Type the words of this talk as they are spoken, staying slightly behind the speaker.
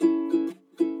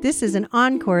This is an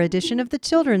encore edition of the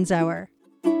Children's Hour.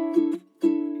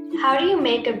 How do you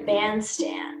make a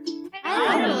bandstand?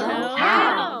 I don't know.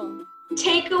 How?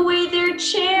 Take away their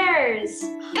chairs.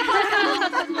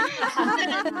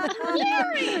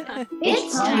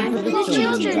 It's time for the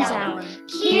Children's Hour,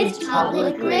 Kids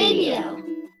Public Radio.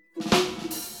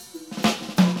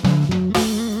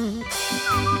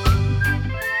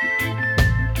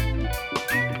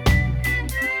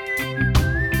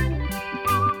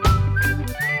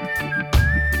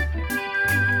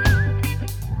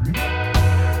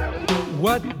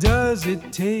 What does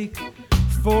it take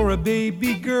for a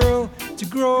baby girl to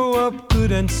grow up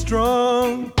good and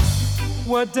strong?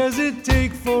 What does it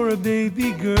take for a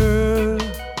baby girl?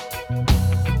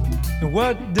 And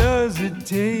what does it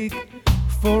take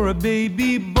for a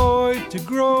baby boy to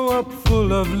grow up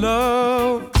full of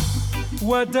love?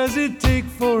 What does it take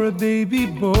for a baby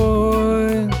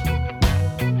boy?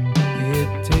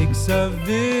 It takes a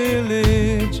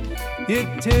village.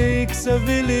 It takes a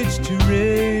village to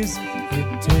raise.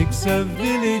 It takes a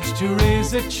village to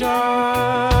raise a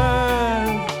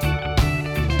child.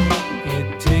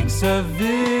 It takes a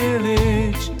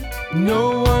village.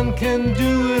 No one can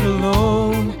do it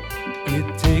alone.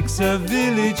 It takes a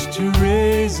village to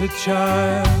raise a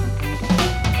child.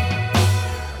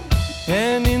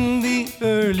 And in the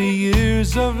early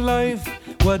years of life,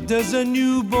 what does a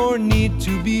newborn need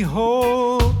to be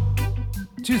whole?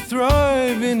 To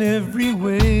thrive in every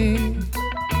way.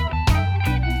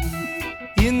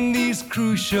 In these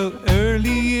crucial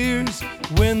early years,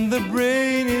 when the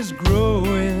brain is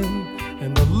growing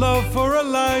and the love for a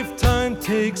lifetime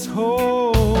takes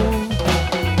hold.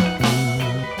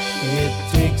 It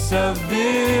takes a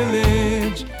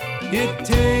village. It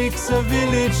takes a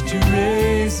village to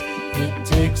raise. It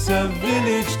takes a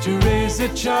village to raise a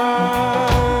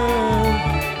child.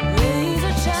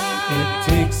 It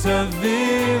takes a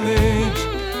village.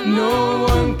 No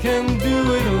one can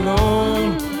do it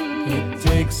alone. It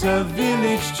takes a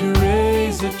village to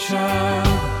raise a child.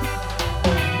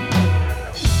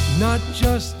 Not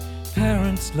just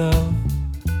parents' love,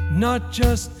 not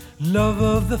just love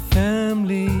of the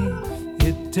family.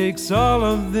 It takes all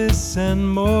of this and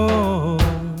more.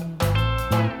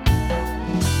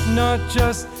 Not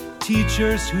just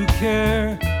teachers who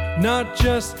care, not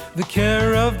just the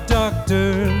care of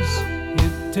doctors.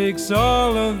 It takes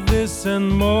all of this and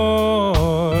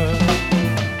more.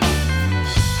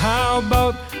 How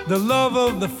about the love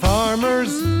of the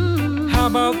farmers? How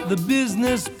about the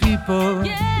business people?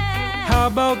 How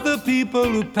about the people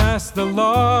who pass the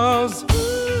laws?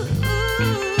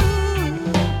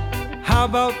 How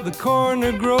about the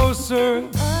corner grocer?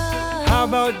 How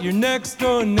about your next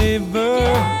door neighbor?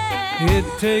 It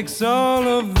takes all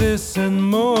of this and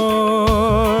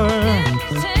more.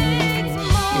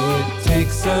 It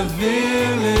takes a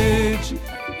village.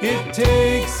 It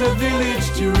takes a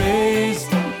village to raise.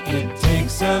 It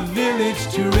takes a village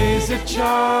to raise a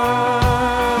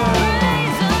child.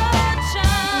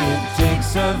 It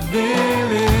takes a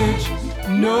village.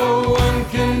 No one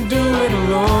can do it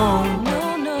alone.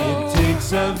 It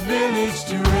takes a village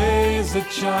to raise a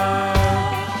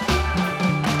child.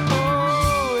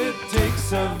 Oh, it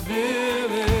takes a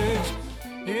village.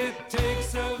 It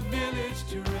takes a village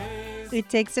to raise. It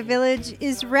Takes a Village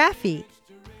is Raffi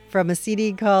from a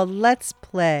CD called Let's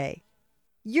Play.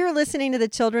 You're listening to the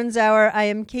Children's Hour. I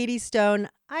am Katie Stone.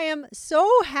 I am so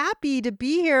happy to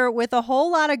be here with a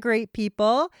whole lot of great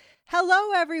people.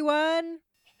 Hello, everyone.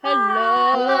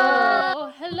 Hello.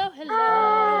 Hello.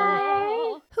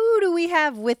 Hello. Who do we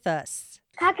have with us?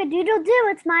 Cock-a-doodle-doo,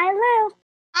 it's Maya Lou.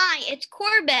 Hi, it's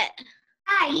Corbett.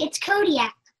 Hi, it's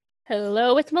Kodiak.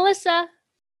 Hello, it's Melissa.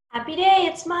 Happy day,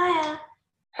 it's Maya.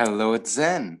 Hello, it's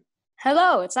Zen.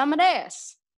 Hello, it's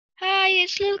Amadeus. Hi,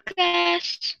 it's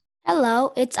Lucas.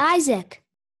 Hello, it's Isaac.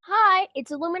 Hi, it's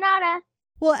Illuminata.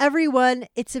 Well, everyone,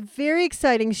 it's a very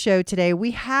exciting show today. We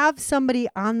have somebody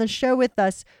on the show with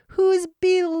us who's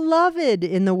beloved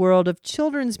in the world of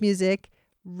children's music,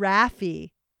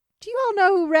 Raffi. Do you all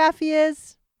know who Raffi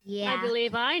is? Yeah. I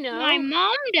believe I know. My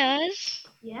mom does.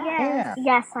 Yeah.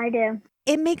 Yes, I do.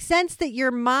 It makes sense that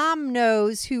your mom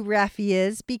knows who Raffi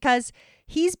is because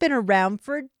he's been around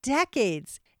for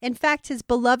decades. In fact, his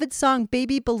beloved song,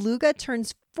 Baby Beluga,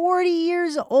 turns 40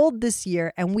 years old this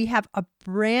year, and we have a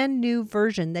brand new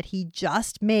version that he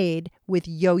just made with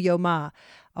Yo-Yo Ma,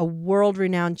 a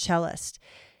world-renowned cellist.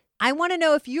 I want to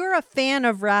know, if you're a fan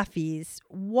of Raffi's,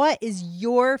 what is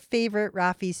your favorite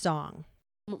Raffi song?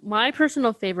 My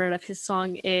personal favorite of his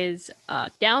song is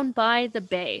Down by the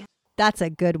Bay. That's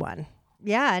a good one.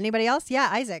 Yeah, anybody else? Yeah,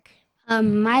 Isaac.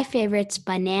 My favorite's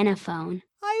Banana Phone.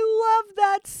 I love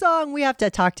that song. We have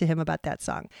to talk to him about that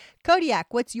song.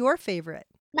 Kodiak, what's your favorite?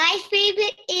 My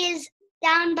favorite is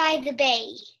Down by the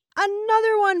Bay.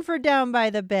 Another one for Down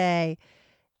by the Bay.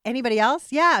 Anybody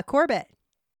else? Yeah, Corbett.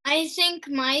 I think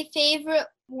my favorite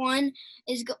one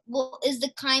is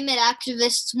the climate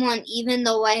activists one, even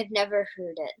though I have never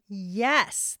heard it.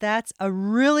 Yes, that's a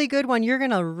really good one. You're going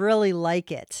to really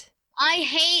like it. I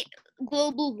hate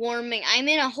global warming. I'm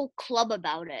in a whole club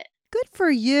about it. Good for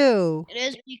you. It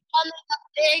is becoming a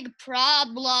big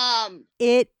problem.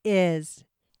 It is.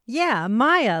 Yeah,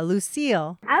 Maya,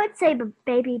 Lucille. I would say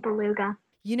Baby Beluga.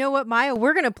 You know what, Maya?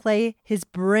 We're going to play his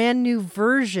brand new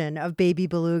version of Baby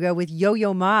Beluga with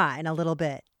Yo-Yo Ma in a little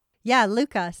bit. Yeah,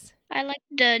 Lucas. I like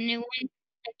the new one.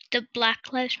 The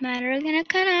Black Lives Matter are gonna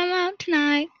come out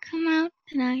tonight. Come out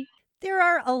tonight. There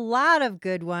are a lot of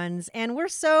good ones, and we're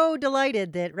so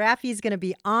delighted that Raffi's going to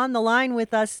be on the line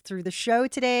with us through the show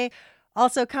today.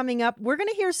 Also coming up, we're going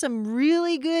to hear some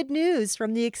really good news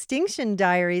from the Extinction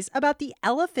Diaries about the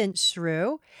elephant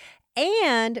shrew.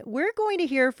 And we're going to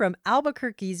hear from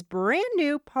Albuquerque's brand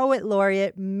new poet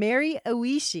laureate, Mary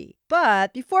Oishi.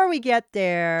 But before we get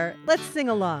there, let's sing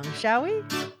along, shall we?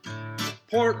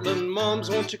 Portland moms,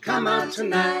 won't you come out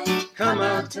tonight? Come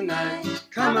out tonight,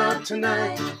 come out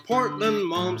tonight. Portland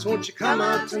moms, won't you come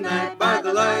out tonight by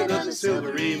the light of the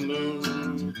silvery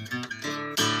moon?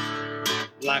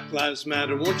 Black Lives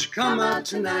Matter, won't you come out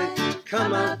tonight?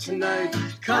 Come out tonight,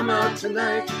 come out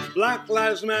tonight. Black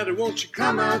Lives Matter, won't you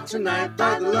come out tonight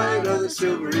by the light of the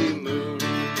silvery moon?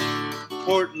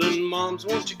 Portland moms,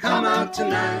 won't you come out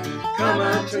tonight? Come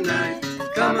out tonight,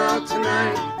 come out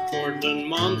tonight. Portland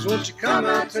moms, won't you come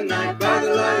out tonight by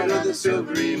the light of the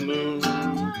silvery moon?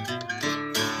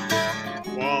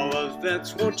 Wall of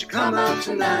vets, won't you come out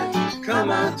tonight?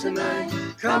 Come out tonight,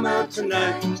 come out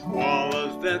tonight. Wall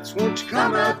of vets, won't you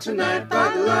come out tonight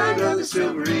by the light of the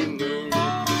silvery moon?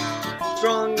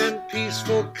 Strong and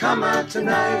peaceful, come out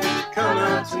tonight, come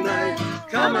out tonight,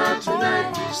 come out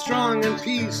tonight. Strong and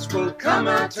peaceful, come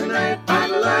out tonight by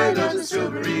the light of the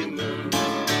silvery moon.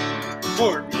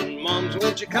 Portland moms,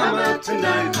 won't you come out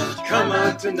tonight? Come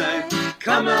out tonight,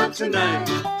 come out tonight.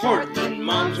 Portland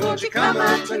moms, won't you come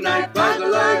out tonight by the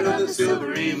light of the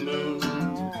silvery moon?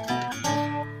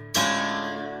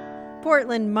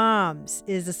 Portland Moms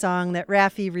is a song that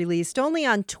Raffi released only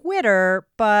on Twitter,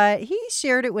 but he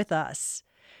shared it with us.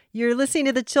 You're listening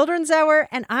to The Children's Hour,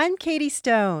 and I'm Katie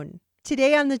Stone.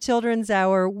 Today on The Children's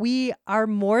Hour, we are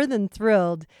more than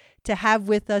thrilled to have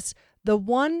with us the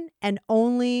one and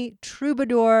only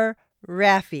troubadour,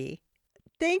 Raffi.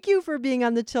 Thank you for being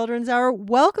on The Children's Hour.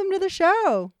 Welcome to the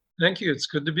show. Thank you. It's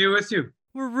good to be with you.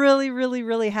 We're really, really,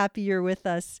 really happy you're with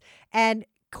us. And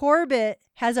Corbett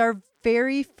has our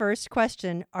very first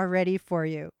question already for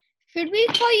you. Should we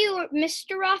call you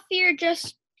Mr. Raffi or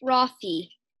just Raffi?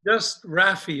 Just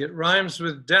Raffi. It rhymes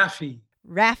with Daffy.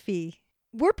 Raffi.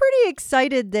 We're pretty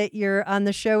excited that you're on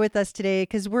the show with us today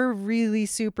because we're really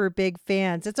super big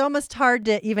fans. It's almost hard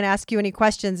to even ask you any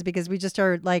questions because we just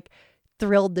are like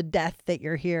thrilled to death that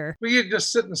you're here. We could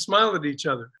just sit and smile at each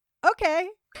other. Okay.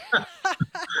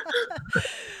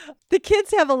 The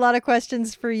kids have a lot of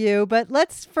questions for you, but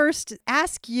let's first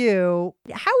ask you,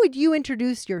 how would you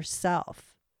introduce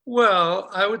yourself? Well,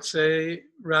 I would say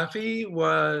Raffi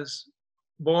was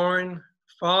born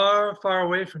far, far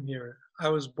away from here. I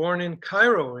was born in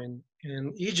Cairo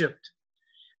in Egypt,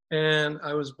 and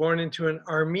I was born into an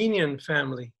Armenian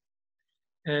family.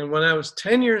 And when I was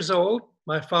 10 years old,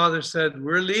 my father said,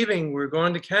 "We're leaving, we're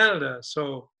going to Canada."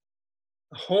 So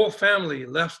the whole family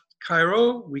left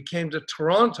Cairo. We came to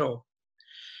Toronto,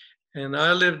 and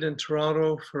I lived in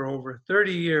Toronto for over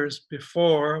 30 years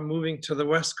before moving to the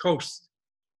West Coast.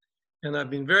 And I've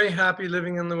been very happy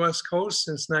living on the West Coast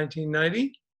since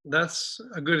 1990. That's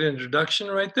a good introduction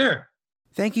right there.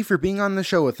 Thank you for being on the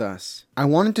show with us. I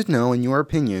wanted to know, in your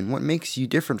opinion, what makes you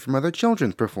different from other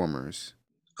children's performers?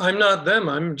 I'm not them,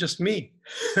 I'm just me.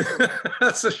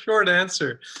 That's a short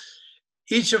answer.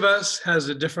 Each of us has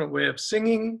a different way of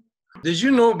singing. Did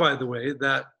you know, by the way,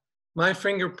 that my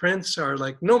fingerprints are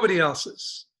like nobody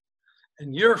else's?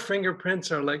 And your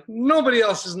fingerprints are like nobody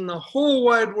else's in the whole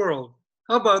wide world.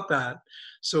 How about that?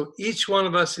 So each one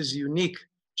of us is unique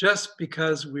just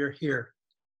because we're here.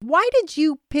 Why did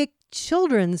you pick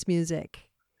children's music?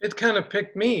 It kind of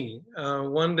picked me.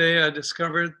 One day I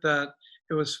discovered that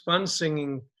it was fun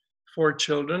singing for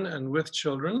children and with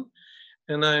children.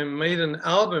 And I made an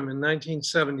album in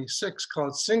 1976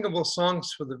 called Singable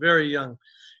Songs for the Very Young.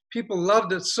 People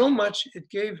loved it so much, it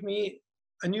gave me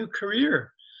a new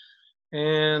career.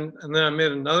 And then I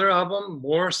made another album,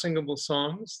 more singable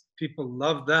songs. People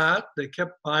loved that. They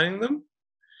kept buying them.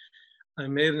 I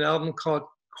made an album called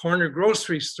Corner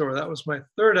Grocery Store. That was my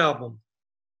third album.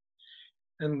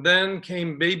 And then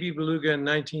came Baby Beluga in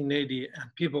 1980,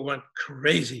 and people went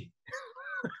crazy.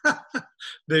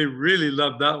 They really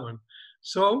loved that one.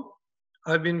 So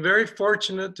I've been very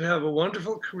fortunate to have a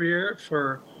wonderful career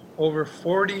for over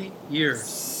 40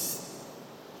 years.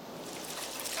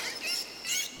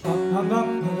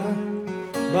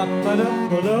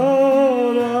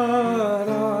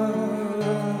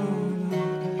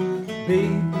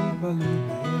 Baby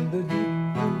Beluga in the deep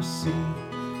blue sea,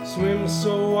 swim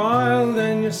so wild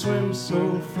and you swim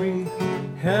so free.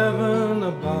 Heaven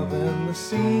above and the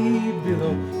sea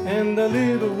below, and a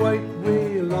little white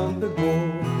whale on the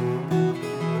go.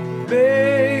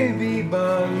 Baby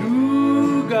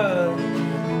Beluga,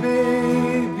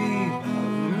 baby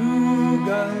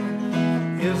Beluga,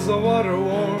 is the water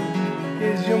warm?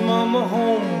 Is your mama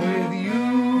home with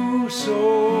you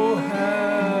so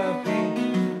happy?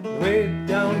 Way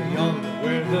down yonder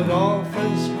where the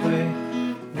dolphins play,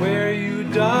 where you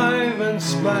dive and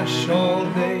splash all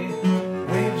day.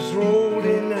 Waves roll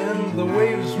in and the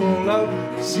waves roll out,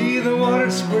 see the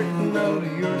water squirting out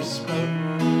of your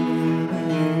spout.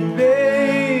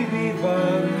 Baby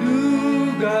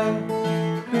Beluga,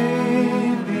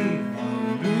 baby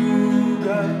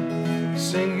Beluga,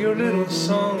 sing your little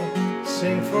song,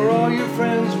 sing for all your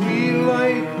friends, we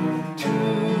like to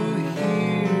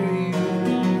hear you.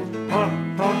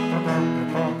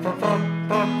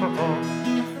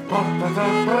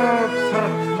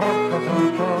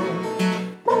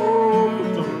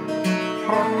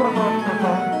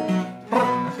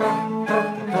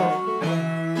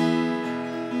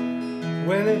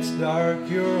 When it's dark,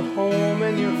 you're home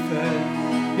and you're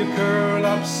fed, you curl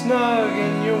up snug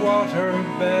in your water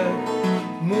bed.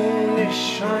 Moon is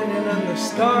shining and the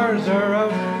stars are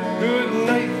out. Good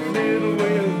night, little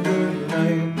whale, good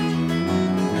night.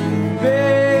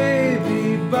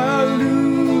 Baby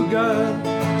Beluga,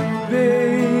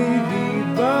 baby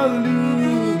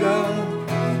Beluga,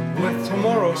 with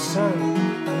tomorrow's sun,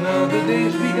 now the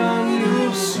day's begun,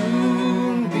 you'll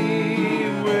soon be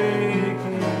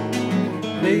waking.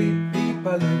 Baby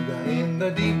Beluga in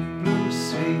the deep blue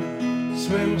sea,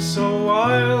 swim so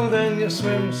wild and you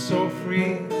swim so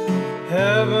free.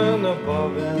 Heaven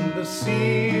above and the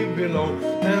sea below,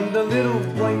 and the little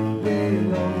white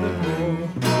whale on the go.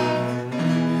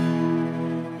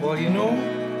 Well, you know,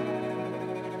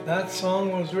 that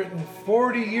song was written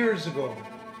 40 years ago,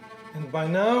 and by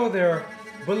now there are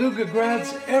Beluga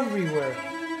grads everywhere.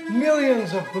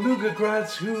 Millions of Beluga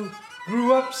grads who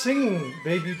grew up singing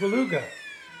Baby Beluga.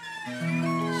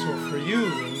 So for you,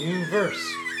 a new verse.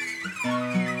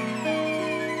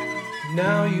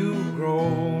 Now you've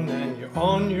grown and you're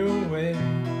on your way,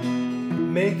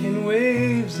 making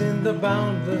waves in the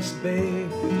boundless bay,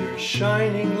 with your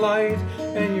shining light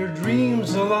and your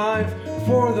dreams alive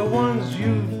for the ones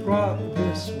you've brought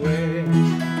this way.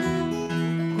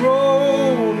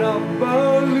 Grown up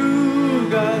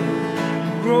Beluga,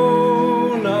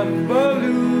 grown up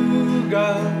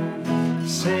Beluga,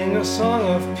 sing a song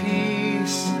of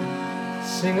peace,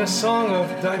 sing a song of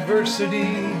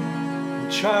diversity,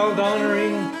 child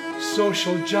honoring,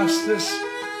 social justice,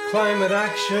 climate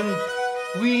action.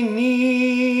 We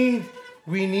need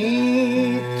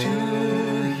to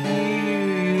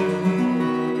hear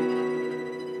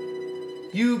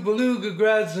you Beluga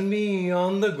grads and me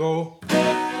on the go.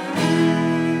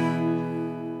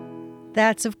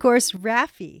 That's, of course,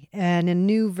 Raffi, and a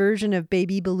new version of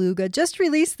Baby Beluga just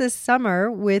released this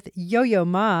summer with Yo-Yo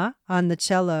Ma on the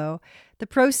cello. The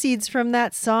proceeds from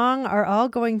that song are all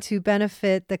going to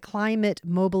benefit the Climate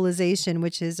Mobilization,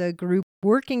 which is a group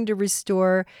working to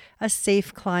restore a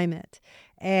safe climate.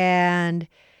 And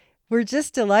we're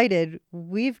just delighted.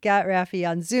 We've got Raffi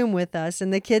on Zoom with us,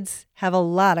 and the kids have a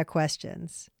lot of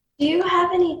questions. Do you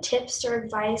have any tips or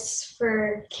advice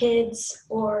for kids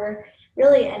or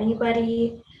really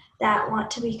anybody that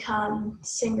want to become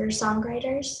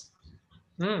singer-songwriters?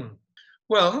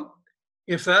 Well,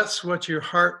 if that's what your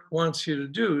heart wants you to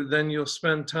do, then you'll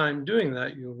spend time doing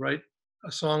that. You'll write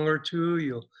a song or two,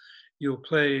 you'll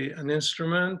play an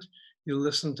instrument, you'll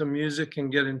listen to music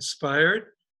and get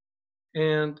inspired.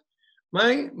 And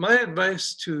my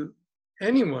advice to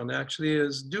anyone actually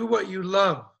is do what you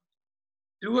love.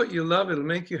 Do what you love, it'll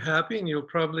make you happy and you'll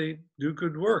probably do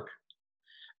good work.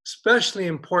 Especially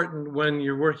important when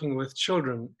you're working with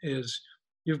children is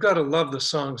you've got to love the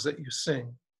songs that you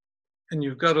sing. And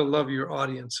you've got to love your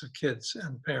audience of kids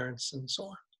and parents and so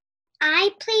on.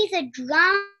 I play the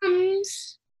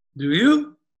drums. Do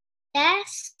you?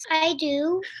 Yes, I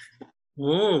do.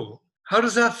 Whoa. How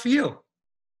does that feel?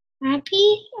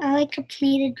 Happy? I like to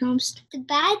play the drums. The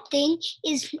bad thing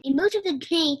is most of the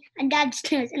day I'm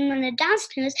downstairs, and when I'm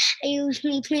downstairs, I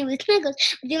usually play with Sniggles.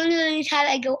 But the only time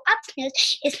I go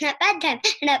upstairs, it's not bedtime.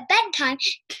 And at bedtime,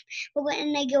 but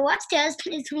when I go upstairs,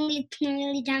 it's only the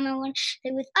only time I want to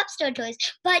play with upstairs toys.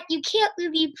 But you can't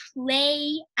really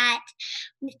play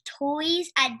with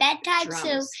toys at bedtime,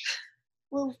 Drums.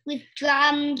 so with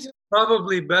drums.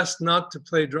 Probably best not to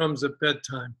play drums at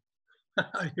bedtime.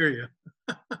 I hear you.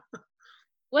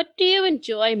 What do you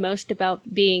enjoy most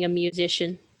about being a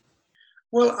musician?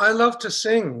 Well, I love to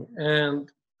sing, and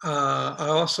I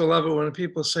also love it when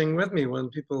people sing with me, when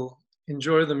people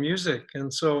enjoy the music.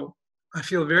 And so I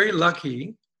feel very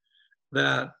lucky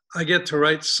that I get to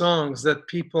write songs that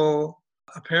people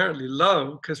apparently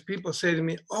love, because people say to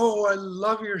me, "Oh, I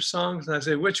love your songs." And I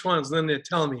say, "Which ones?" And then they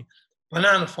tell me,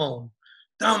 "Banana Phone,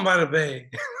 Down by the Bay."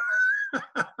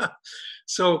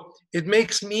 So it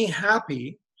makes me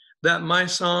happy that my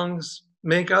songs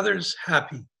make others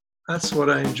happy. That's what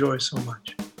I enjoy so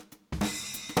much.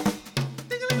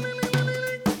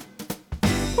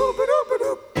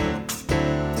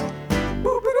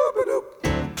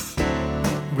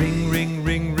 Ring, ring,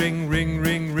 ring, ring, ring,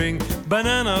 ring, ring,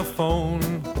 banana phone.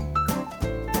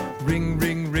 Ring,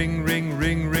 ring, ring, ring,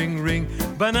 ring, ring, ring,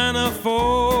 banana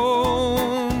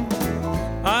phone.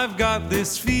 I've got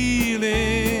this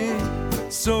feeling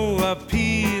so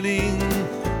appealing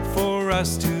for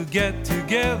us to get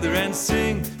together and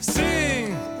sing,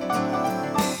 sing.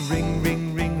 Ring,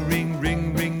 ring, ring, ring,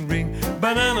 ring, ring, ring,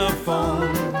 banana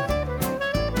phone.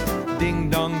 Ding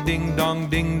dong, ding dong,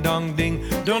 ding dong, ding,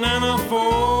 banana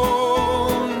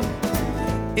phone.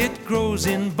 It grows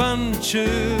in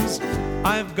bunches,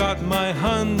 I've got my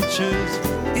hunches.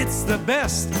 It's the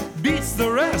best, beats the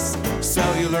rest.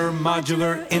 Cellular,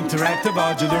 modular, interactive,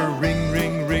 modular. Ring,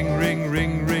 ring, ring, ring,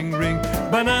 ring, ring, ring,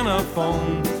 banana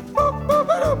phone.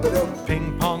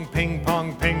 Ping pong, ping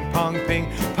pong, ping pong, ping,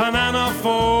 banana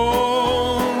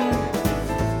phone.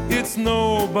 It's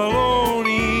no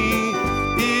baloney,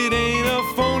 it ain't a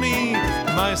phony.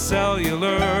 My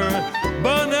cellular,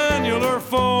 bananular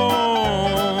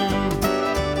phone.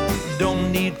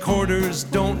 Don't need quarters,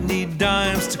 don't need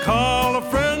dimes to call a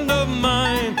friend of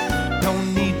mine.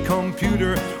 Don't need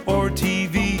computer or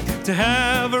TV to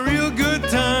have a real good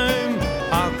time.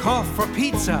 I'll call for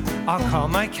pizza, I'll call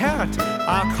my cat,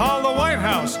 I'll call the White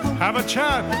House, have a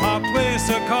chat. I'll place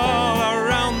a call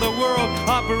around the world.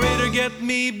 Operator, get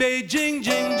me Beijing,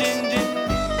 jing, jing, jing.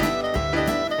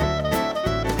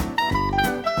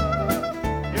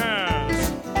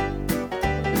 Yes.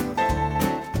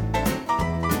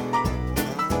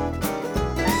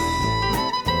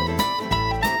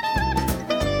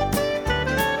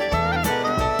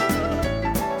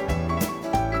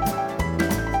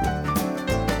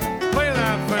 Play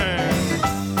that thing.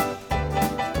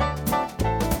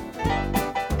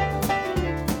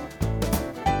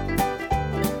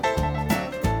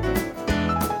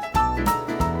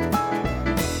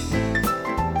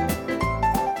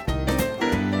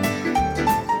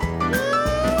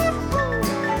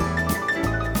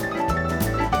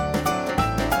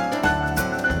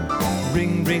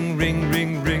 Ring, ring, ring,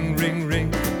 ring, ring, ring, ring,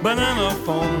 banana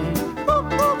phone.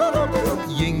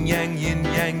 Yin yang, yin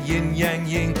yang, yin yang,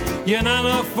 yin,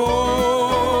 yanana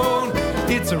phone.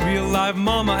 It's a real live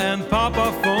mama and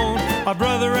papa phone, a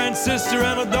brother and sister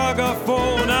and a dogga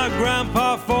phone, a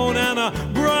grandpa phone and a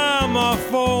grandma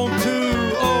phone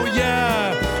too. Oh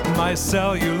yeah, my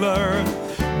cellular,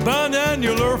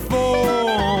 bananular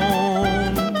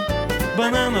phone.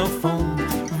 Banana phone,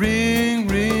 ring,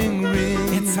 ring,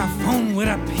 ring. It's a phone with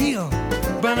appeal.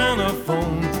 Banana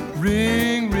phone,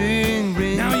 ring, ring,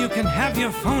 ring. Now you can have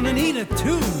your phone and eat it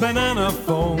too. Banana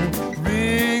phone,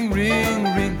 ring, ring,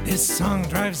 ring. This song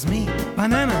drives me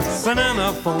bananas.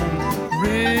 Banana phone,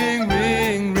 ring,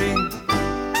 ring, ring.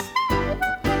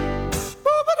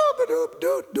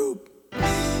 Boop-a-doop-a-doop-doop-doop.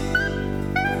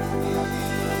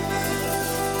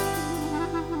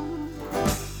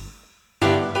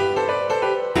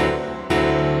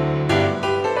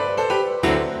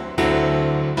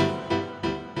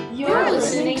 You're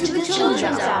listening to the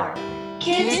Children's Hour,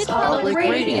 Kids Public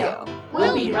Radio.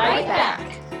 We'll be right back.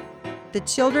 The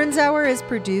Children's Hour is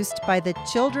produced by the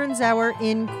Children's Hour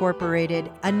Incorporated,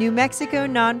 a New Mexico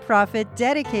nonprofit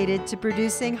dedicated to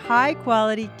producing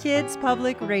high-quality kids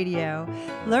public radio.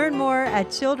 Learn more at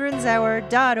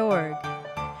childrenshour.org.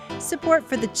 Support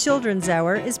for the Children's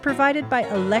Hour is provided by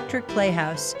Electric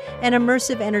Playhouse, an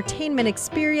immersive entertainment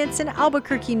experience in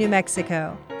Albuquerque, New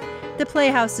Mexico. The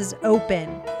Playhouse is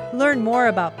open. Learn more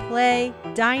about play,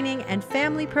 dining, and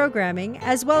family programming,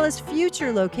 as well as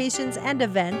future locations and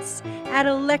events at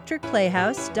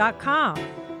electricplayhouse.com.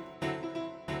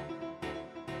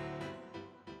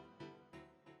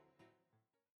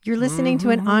 You're listening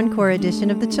to an encore edition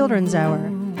of the Children's Hour.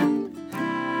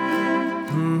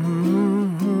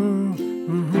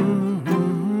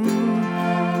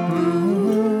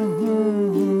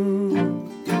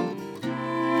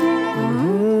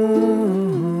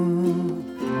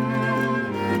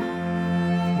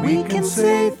 We can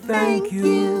say thank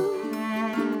you.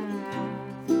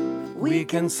 We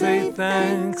can say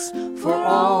thanks for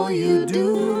all you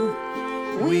do.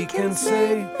 We can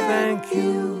say thank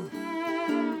you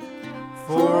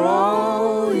for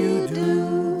all you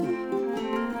do.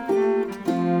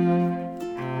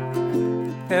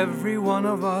 Every one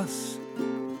of us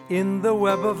in the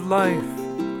web of life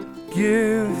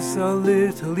gives a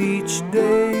little each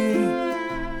day.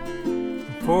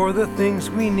 For the things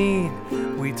we need,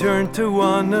 we turn to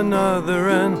one another,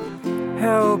 and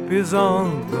help is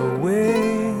on the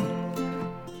way.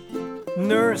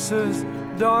 Nurses,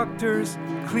 doctors,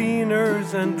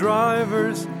 cleaners and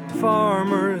drivers,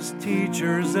 farmers,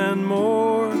 teachers and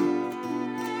more.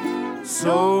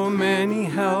 So many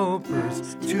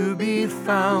helpers to be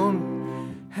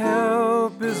found.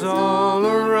 Help is all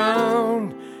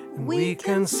around. We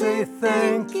can say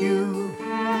thank you.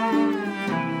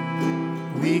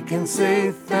 We can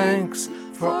say thanks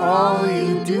for all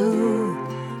you do.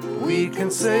 We can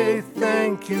say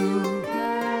thank you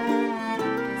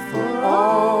for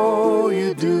all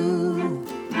you do.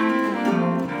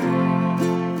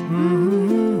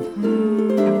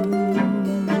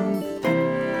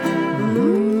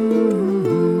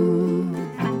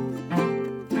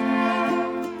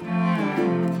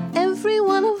 Every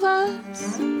one of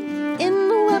us in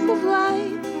the web of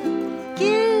life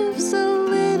gives a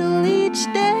little each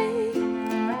day.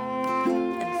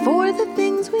 And for the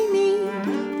things we need,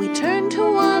 we turn to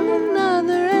one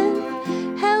another,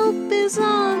 and help is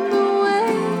on the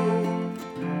way.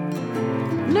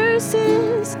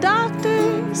 Nurses,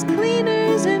 doctors,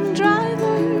 cleaners and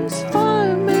drivers,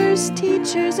 farmers,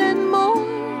 teachers and more.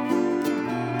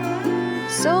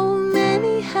 So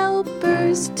many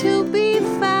helpers to be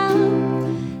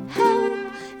found.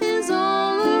 Help is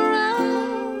all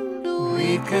around.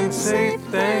 We can say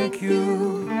thank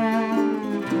you.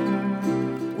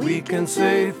 We can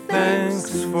say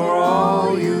thanks for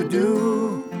all you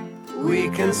do. We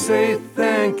can say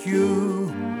thank you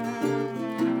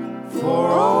for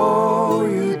all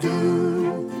you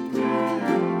do.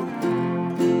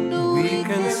 We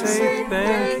can say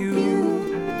thank you.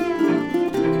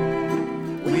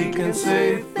 We can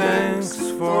say thanks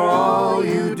for all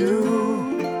you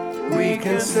do. We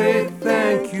can say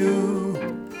thank you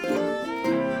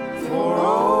for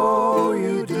all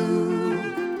you do.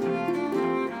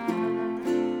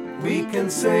 We can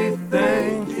say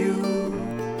thank you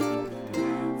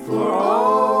for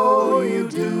all you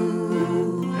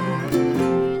do.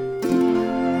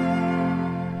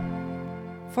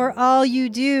 For all you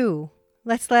do.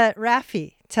 Let's let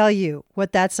Rafi tell you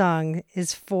what that song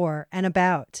is for and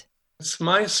about. It's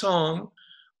my song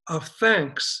of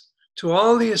thanks to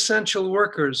all the essential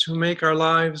workers who make our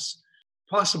lives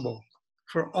possible,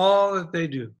 for all that they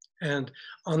do. And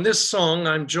on this song,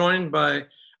 I'm joined by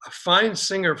a fine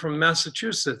singer from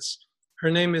Massachusetts.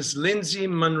 Her name is Lindsay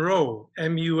Munroe,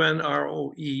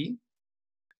 M-U-N-R-O-E.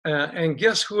 And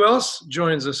guess who else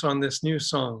joins us on this new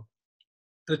song?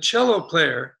 The cello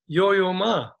player, Yo-Yo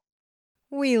Ma.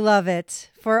 We love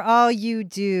it. For all you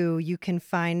do, you can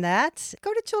find that.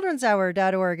 Go to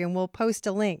childrenshour.org and we'll post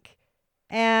a link.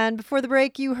 And before the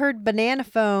break, you heard Banana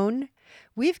Phone.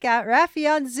 We've got Rafi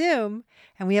on Zoom,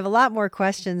 and we have a lot more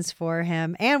questions for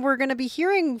him. And we're going to be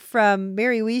hearing from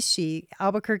Mary Wiesche,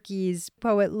 Albuquerque's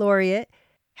poet laureate,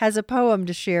 has a poem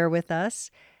to share with us.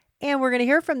 And we're going to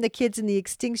hear from the kids in the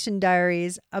Extinction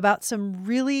Diaries about some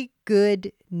really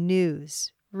good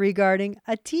news regarding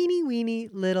a teeny weeny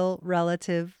little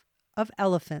relative of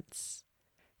elephants.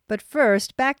 But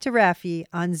first, back to Rafi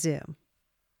on Zoom.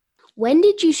 When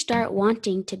did you start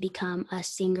wanting to become a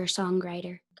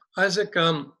singer-songwriter? Isaac,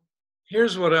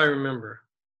 here's what I remember.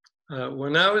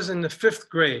 When I was in the 5th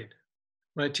grade,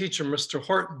 my teacher, Mr.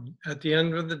 Horton, at the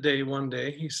end of the day, one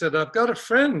day, he said, I've got a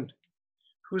friend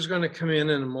who's going to come in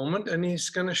a moment, and he's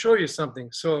going to show you something.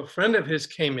 So a friend of his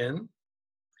came in,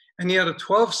 and he had a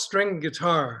 12-string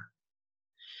guitar.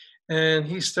 And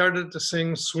he started to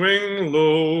sing, swing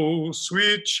low,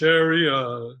 sweet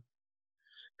chariot,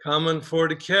 coming for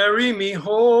to carry me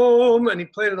home. And he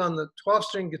played it on the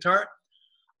 12-string guitar.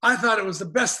 I thought it was the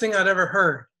best thing I'd ever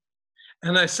heard.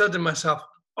 And I said to myself,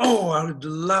 oh, I would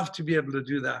love to be able to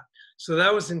do that. So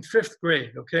that was in 5th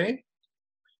grade, okay?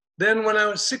 Then when I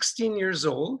was 16 years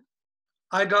old,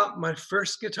 I got my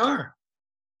first guitar.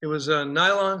 It was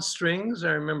nylon strings,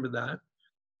 I remember that.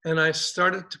 And I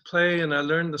started to play and I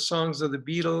learned the songs of the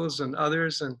Beatles and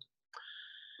others. And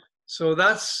so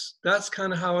that's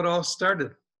kind of how it all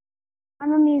started.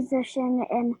 I'm a musician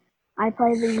and I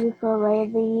play the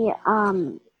ukulele,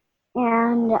 and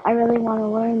I really want to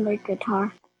learn the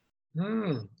guitar.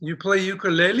 You play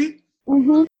ukulele?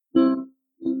 Mm-hmm.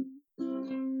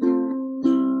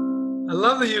 I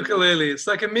love the ukulele. It's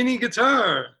like a mini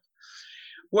guitar.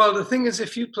 Well, the thing is,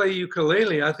 if you play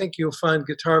ukulele, I think you'll find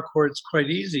guitar chords quite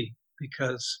easy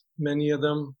because many of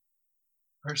them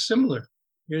are similar.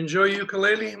 You enjoy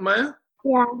ukulele, Maya?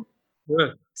 Yeah.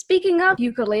 Good. Speaking of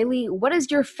ukulele, what is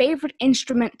your favorite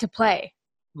instrument to play?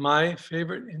 My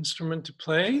favorite instrument to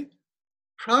play?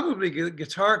 Probably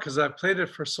guitar because I've played it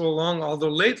for so long, although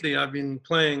lately I've been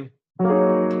playing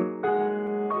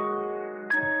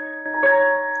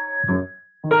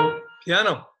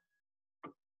piano.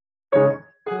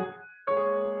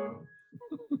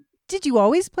 Did you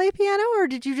always play piano or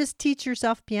did you just teach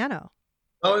yourself piano?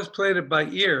 I always played it by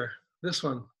ear, this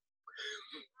one.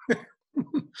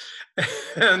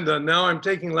 And now I'm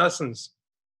taking lessons.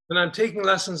 And I'm taking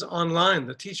lessons online.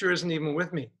 The teacher isn't even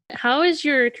with me. How is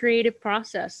your creative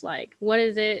process like? What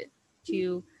is it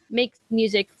to make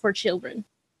music for children?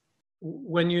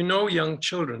 When you know young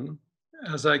children,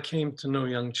 as I came to know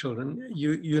young children,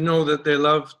 you know that they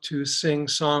love to sing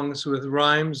songs with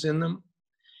rhymes in them,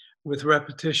 with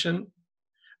repetition,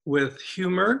 with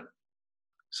humor.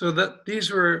 So that these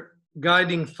were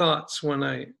guiding thoughts when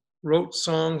I wrote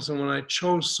songs and when I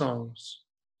chose songs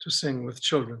to sing with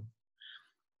children.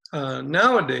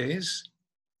 Nowadays,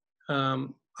 I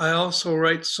also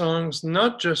write songs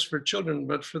not just for children,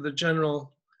 but for the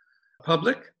general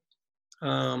public.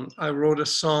 I wrote a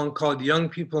song called Young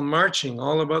People Marching,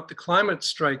 all about the climate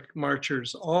strike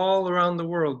marchers all around the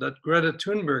world that Greta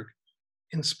Thunberg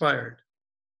inspired.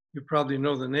 You probably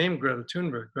know the name Greta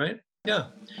Thunberg, right?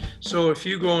 Yeah. So if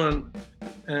you go on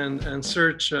and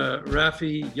search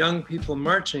Raffi Young People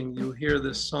Marching, you'll hear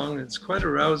this song. It's quite a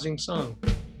rousing song.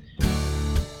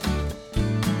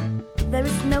 There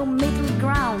is no middle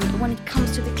ground when it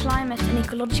comes to the climate and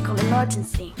ecological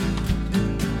emergency.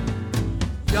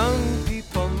 Young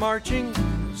people marching,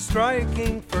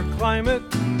 striking for climate.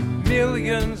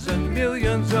 Millions and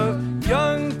millions of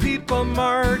young people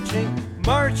marching,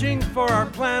 marching for our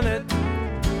planet,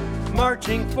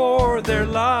 marching for their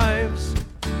lives.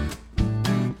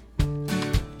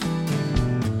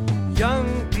 Young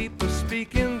people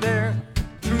speaking their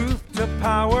truth to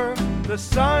power. The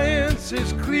science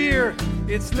is clear,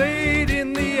 it's late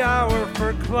in the hour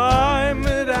for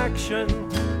climate action,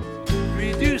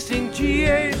 reducing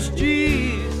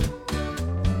GHGs.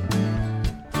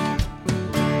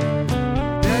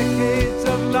 Decades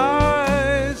of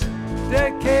lies,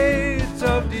 decades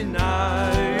of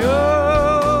denial,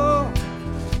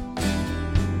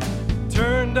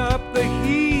 turned up the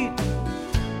heat,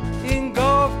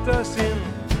 engulfed us in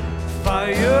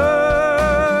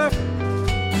fire.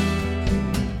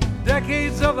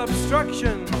 Decades of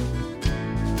obstruction,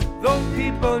 though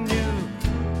people knew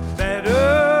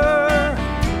better,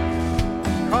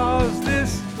 caused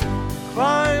this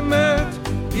climate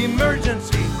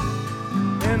emergency,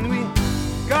 and we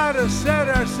gotta set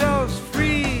ourselves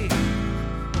free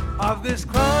of this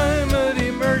climate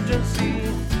emergency.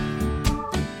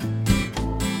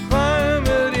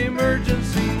 Climate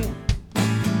emergency.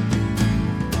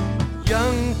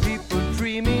 Young people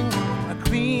dreaming a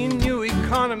clean new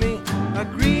economy, a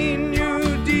green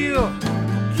new deal,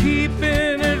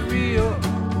 keeping it real.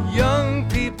 Young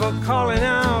people calling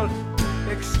out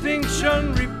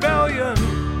Extinction Rebellion.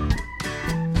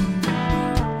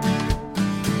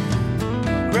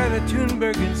 Greta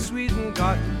Thunberg in Sweden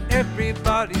got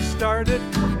everybody started.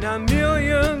 Now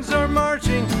millions are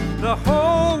marching the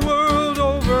whole world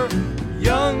over.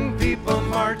 Young people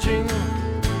marching,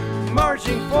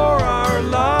 marching for our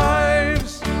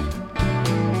lives.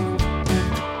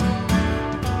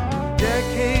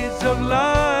 Decades of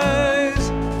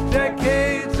lies,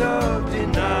 decades of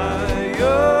denial,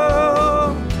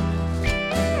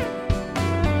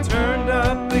 turned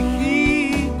up the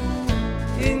heat,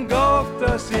 engulfed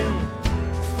us in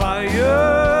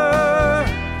fire.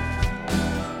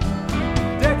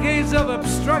 Decades of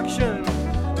obstruction,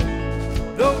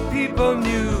 though people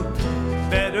knew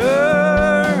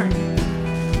better,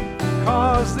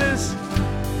 caused this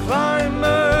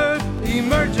climate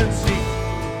emergency.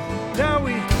 Now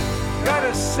we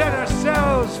gotta set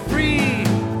ourselves free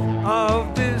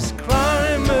of this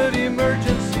climate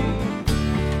emergency.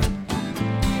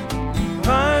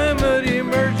 Climate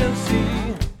emergency.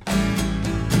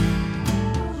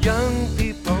 Young people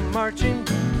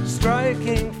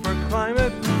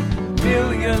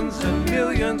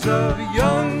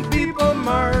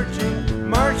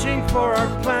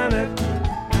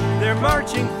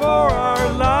marching for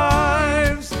our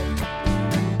lives.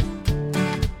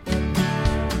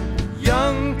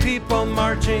 Young people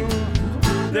marching,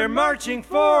 they're marching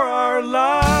for our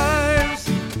lives.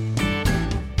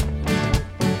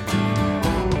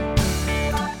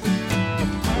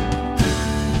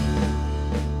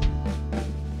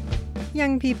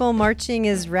 Young People Marching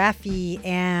is Raffi,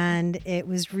 and it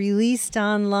was released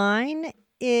online.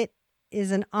 It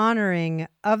is an honoring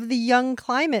of the young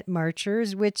climate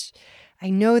marchers, which I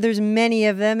know there's many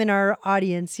of them in our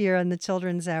audience here on the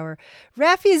Children's Hour.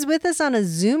 Raffi is with us on a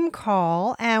Zoom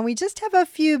call, and we just have a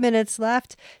few minutes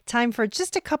left. Time for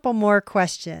just a couple more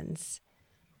questions.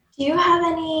 Do you have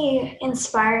any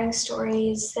inspiring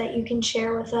stories that you can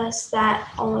share with us that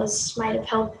almost might have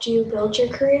helped you build your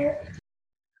career?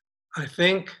 I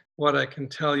think what I can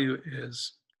tell you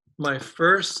is my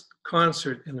first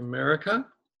concert in America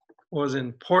was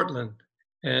in Portland,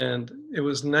 and it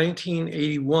was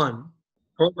 1981,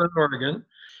 Portland, Oregon,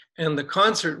 and the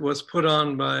concert was put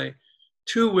on by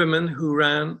two women who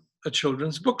ran a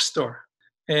children's bookstore.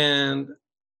 And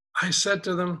I said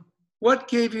to them, "What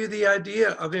gave you the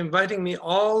idea of inviting me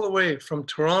all the way from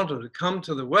Toronto to come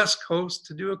to the West Coast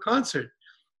to do a concert?"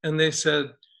 And they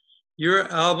said,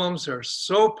 "Your albums are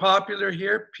so popular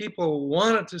here, people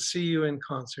wanted to see you in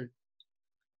concert."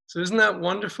 So isn't that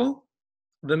wonderful?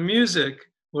 The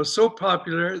music was so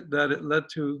popular that it led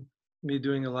to me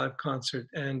doing a live concert,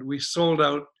 and we sold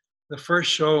out the first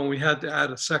show and we had to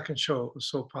add a second show. It was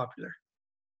so popular.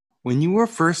 When you were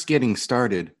first getting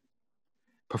started,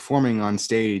 performing on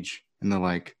stage and the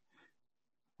like,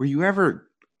 were you ever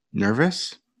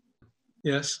nervous?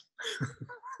 Yes.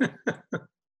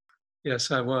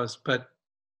 Yes, I was. But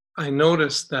I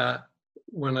noticed that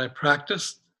when I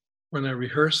practiced, when I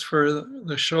rehearsed for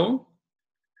the show,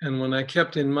 and when I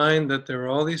kept in mind that there were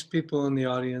all these people in the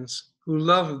audience who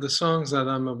loved the songs that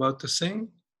I'm about to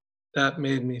sing, that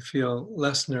made me feel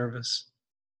less nervous.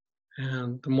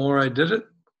 And the more I did it,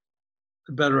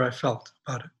 the better I felt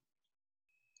about it.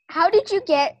 How did you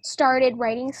get started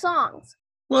writing songs?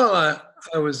 Well,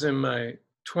 I was in my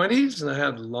 20s and I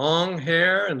had long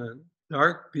hair and a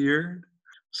dark beard.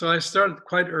 So I started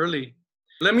quite early.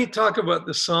 Let me talk about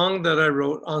the song that I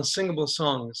wrote on Singable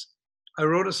Songs. I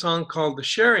wrote a song called The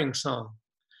Sharing Song.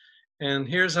 And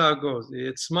here's how it goes.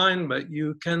 It's mine, but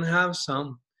you can have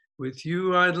some. With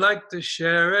you, I'd like to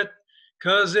share it.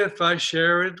 'Cause if I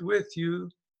share it with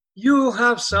you, you'll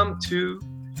have some too.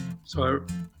 So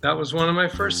that was one of my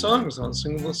first songs on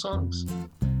Singable Songs.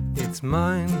 It's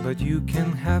mine, but you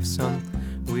can have some.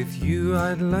 With you,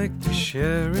 I'd like to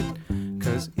share it.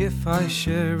 'Cause if I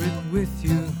share it with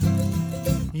you,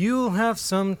 you'll have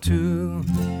some too.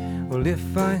 Well,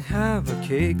 if I have a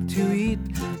cake to eat,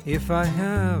 if I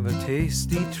have a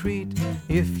tasty treat,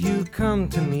 if you come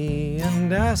to me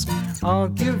and ask, I'll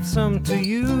give some to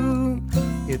you.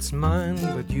 It's mine,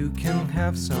 but you can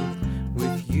have some.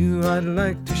 With you, I'd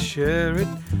like to share it.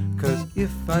 'Cause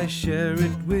if I share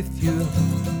it with you,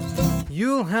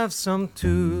 you'll have some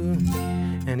too.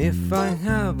 And if I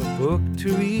have a book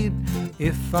to read,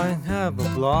 if I have a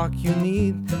block you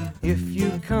need, if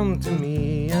you come to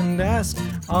me and ask,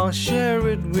 I'll share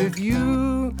it with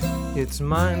you. It's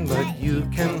mine, but you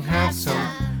can have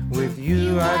some. With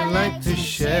you, I'd like to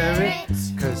share it.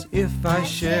 'Cause if I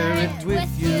share it with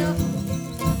you,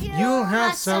 you'll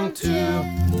have some too.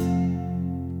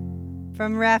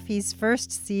 From Raffi's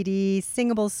first CD,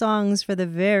 Singable Songs for the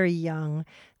Very Young,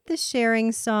 The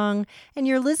Sharing Song. And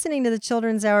you're listening to the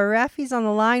Children's Hour. Raffi's on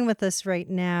the line with us right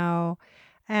now.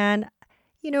 And,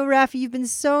 you know, Raffi, you've been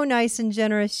so nice and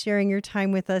generous sharing your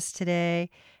time with us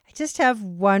today. I just have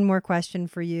one more question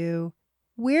for you.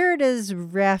 Where does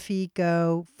Raffi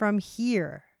go from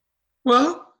here?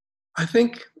 Well, I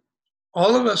think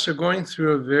all of us are going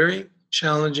through a very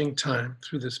challenging time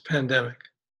through this pandemic.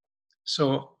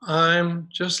 So I'm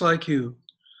just like you.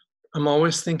 I'm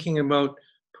always thinking about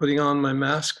putting on my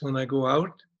mask when I go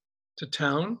out to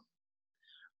town.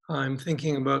 I'm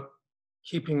thinking about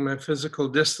keeping my physical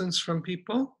distance from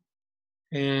people.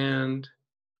 And,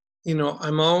 you know,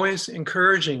 I'm always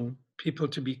encouraging people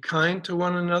to be kind to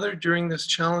one another during this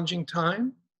challenging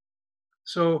time.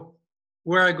 So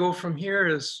where I go from here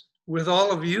is with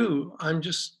all of you. I'm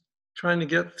just trying to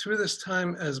get through this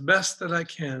time as best that I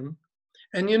can.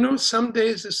 And you know, some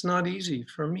days it's not easy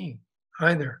for me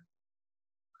either.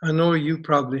 I know you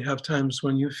probably have times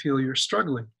when you feel you're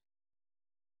struggling.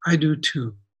 I do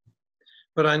too.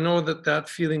 But I know that that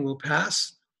feeling will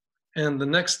pass, and the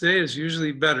next day is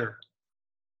usually better.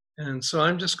 And so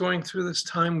I'm just going through this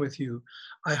time with you.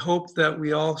 I hope that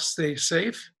we all stay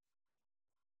safe,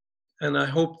 and I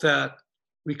hope that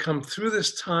we come through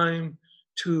this time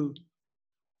to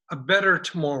a better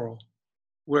tomorrow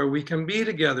where we can be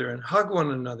together and hug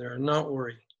one another and not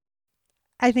worry.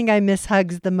 I think I miss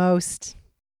hugs the most.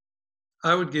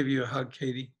 I would give you a hug,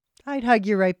 Katie. I'd hug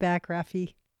you right back,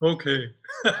 Rafi. Okay.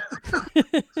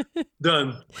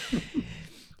 Done.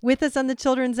 With us on the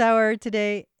Children's Hour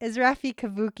today is Rafi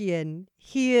Cavoukian.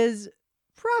 He is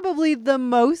probably the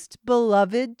most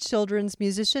beloved children's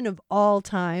musician of all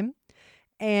time.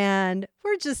 And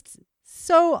we're just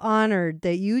so honored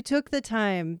that you took the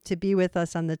time to be with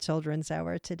us on the Children's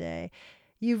Hour today.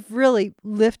 You've really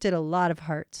lifted a lot of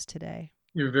hearts today.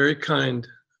 You're very kind.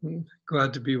 I'm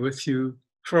glad to be with you.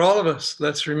 For all of us,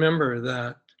 let's remember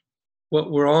that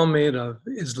what we're all made of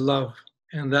is love,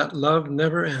 and that love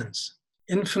never ends.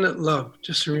 Infinite love.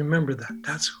 Just remember that.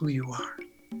 That's who you are.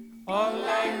 All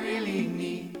I really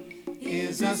need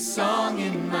is a song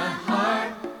in my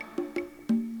heart,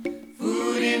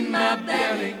 food in my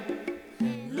belly,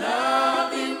 and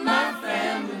love in my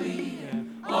family.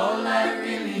 All I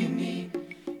really need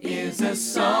is a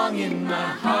song in my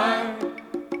heart,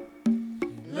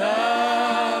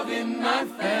 love in my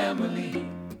family.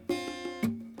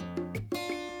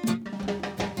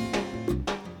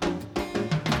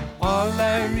 All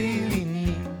I really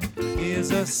need is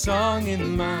a song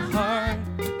in my heart,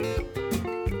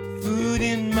 food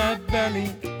in my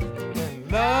belly,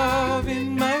 and love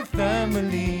in my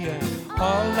family.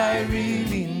 All I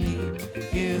really need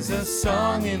is a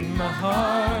song in my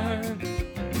heart,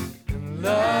 and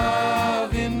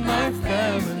love in my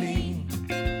family.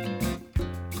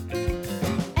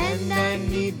 And I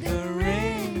need the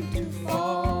rain to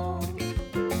fall,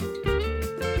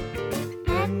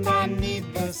 and I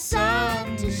need the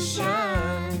sun to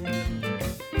shine,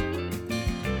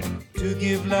 to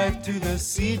give life to the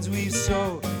seeds we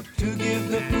sow, to give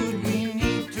the food we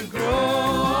need to grow.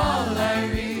 All I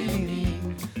really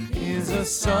need is a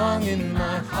song in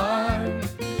my heart,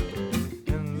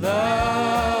 and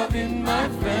love in my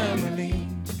family.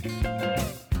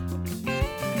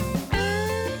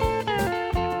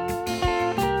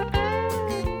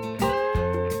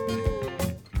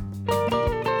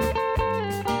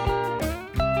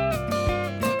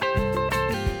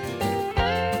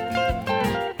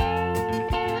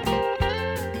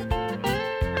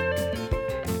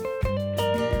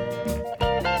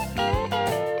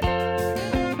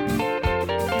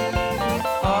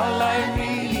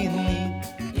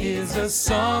 A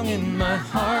song in my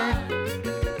heart,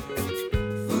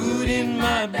 food in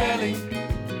my belly,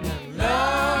 and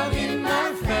love in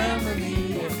my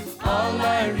family. All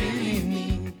I really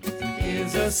need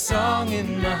is a song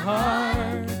in my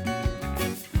heart,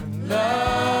 and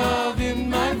love in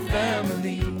my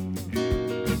family.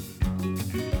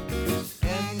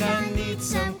 And I need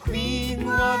some clean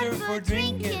water for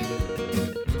drinking,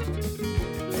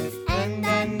 and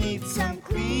I need some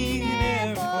clean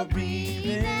air for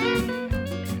breathing,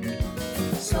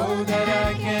 so that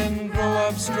I can grow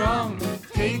up strong,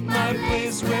 take my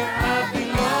place where I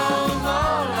belong.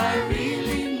 All I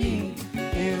really need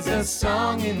is a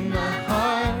song in my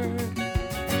heart,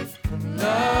 and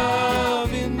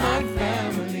love in my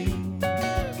family.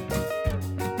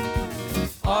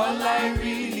 All I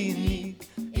really need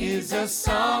is a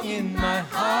song in my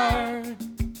heart,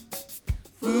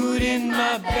 food in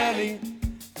my belly,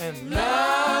 and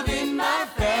love in my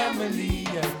family.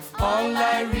 All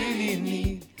I really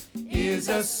need is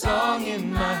a song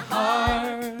in my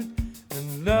heart,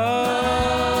 and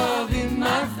love in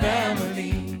my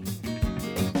family.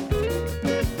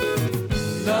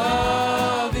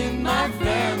 Love in my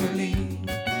family.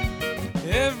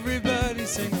 Everybody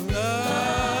sing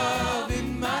love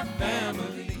in my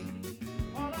family.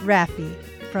 Rafi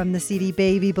from the CD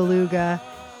Baby Beluga,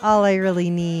 All I Really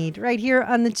Need, right here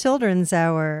on the Children's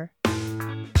Hour.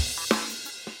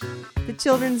 The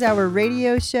Children's Hour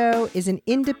radio show is an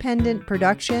independent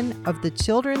production of the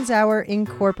Children's Hour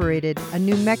Incorporated, a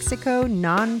New Mexico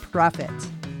nonprofit.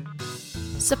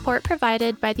 Support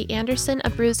provided by the Anderson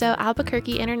Abruzzo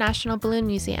Albuquerque International Balloon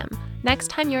Museum. Next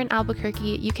time you're in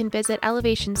Albuquerque, you can visit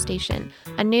Elevation Station,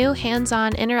 a new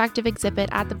hands-on interactive exhibit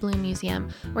at the Balloon Museum,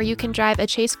 where you can drive a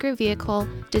chase crew vehicle,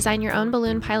 design your own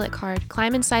balloon pilot card,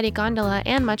 climb inside a gondola,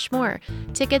 and much more.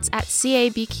 Tickets at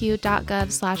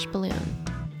cabq.gov/balloon.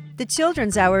 The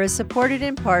Children's Hour is supported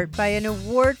in part by an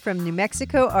award from New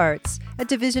Mexico Arts, a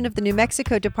division of the New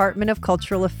Mexico Department of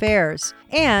Cultural Affairs,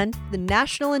 and the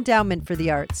National Endowment for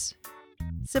the Arts.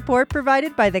 Support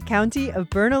provided by the County of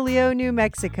Bernalillo, New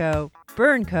Mexico,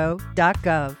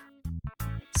 bernco.gov.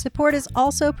 Support is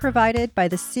also provided by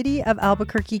the City of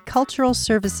Albuquerque Cultural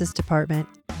Services Department.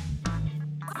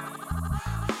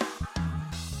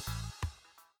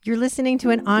 You're listening to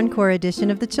an encore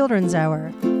edition of the Children's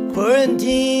Hour.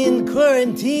 Quarantine,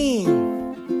 quarantine,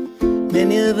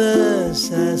 many of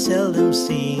us are seldom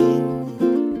seen.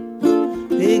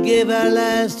 We gave our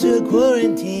lives to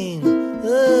quarantine,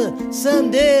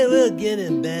 someday we'll get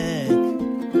it back.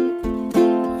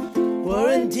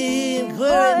 Quarantine,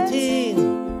 quarantine,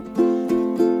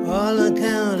 all on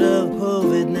account of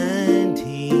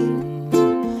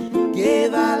COVID-19.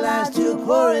 Gave our lives to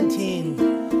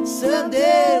quarantine,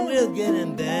 someday we'll get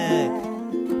it back.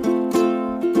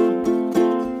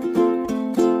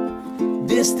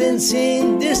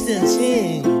 Distancing,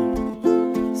 distancing,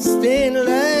 staying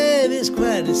alive is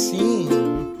quite a scene.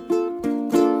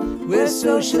 We're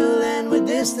social and we're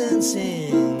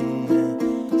distancing,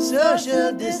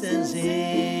 social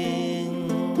distancing.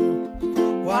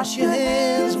 Wash your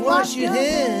hands, wash your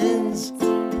hands,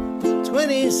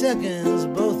 20 seconds,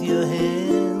 both your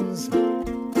hands.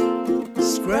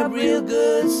 Scrub real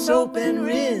good, soap and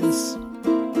rinse,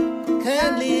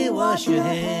 kindly wash your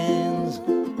hands.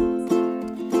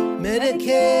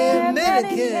 Medicare,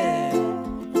 Medicare,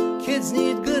 kids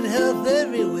need good health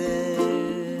everywhere.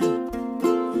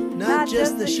 Not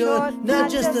just the short, not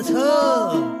just the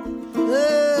tall,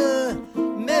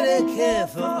 Medicare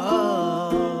for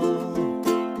all.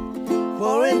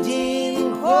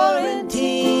 Quarantine,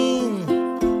 quarantine,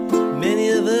 many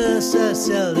of us are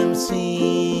seldom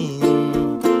seen.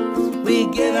 We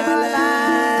give our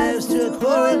lives to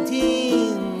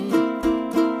quarantine,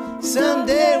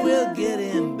 someday we'll get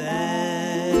him back.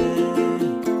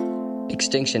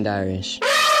 Extinction Diaries.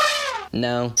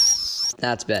 No,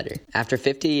 that's better. After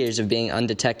 50 years of being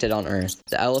undetected on Earth,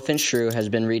 the elephant shrew has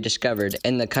been rediscovered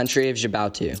in the country of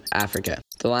Djibouti, Africa.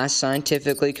 The last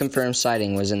scientifically confirmed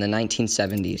sighting was in the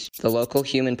 1970s. The local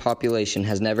human population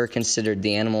has never considered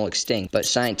the animal extinct, but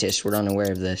scientists were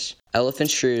unaware of this. Elephant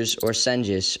shrews, or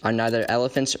senjis, are neither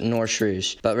elephants nor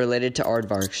shrews, but related to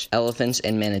aardvarks, elephants,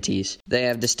 and manatees. They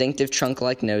have distinctive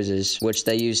trunk-like noses, which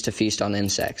they use to feast on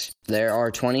insects. There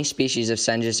are 20 species of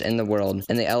senjis in the world,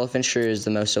 and the elephant shrew is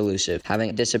the most elusive,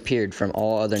 having disappeared from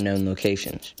all other known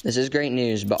locations. This is great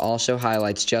news, but also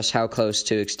highlights just how close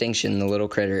to extinction the little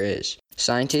critter is.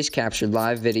 Scientists captured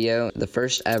live video, the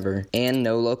first ever, and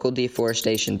no local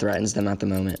deforestation threatens them at the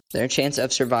moment. Their chance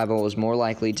of survival is more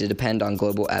likely to depend on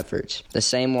global efforts, the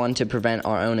same one to prevent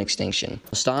our own extinction.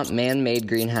 Stop man-made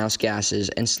greenhouse gases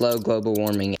and slow global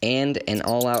warming, and an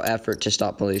all-out effort to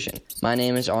stop pollution. My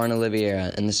name is Arna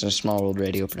Oliveira, and this is a Small World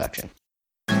Radio production.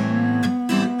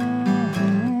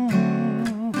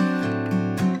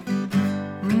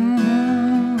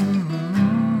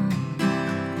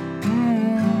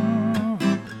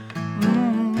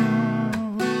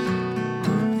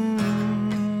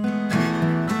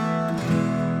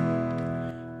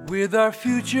 With our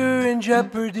future in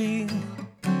jeopardy,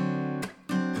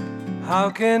 how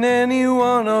can any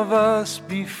one of us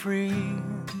be free?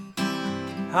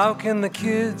 How can the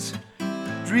kids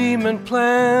dream and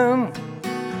plan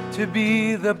to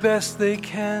be the best they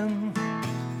can?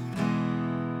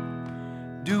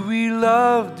 Do we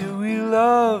love, do we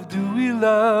love, do we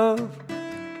love?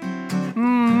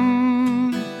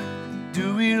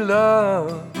 Do we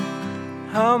love?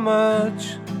 How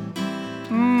much?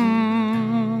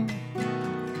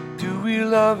 Do we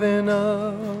love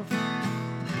enough?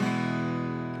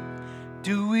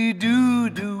 Do we do?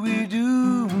 Do we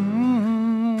do?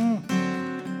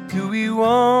 Do we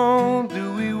want?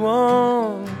 Do we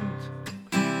want?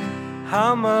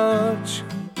 How much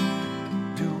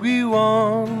do we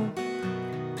want?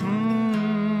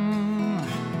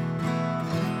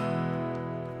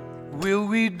 Will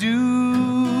we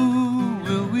do?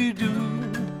 Will we do?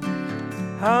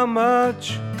 How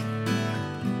much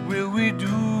will we do?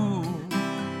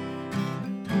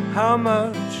 How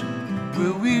much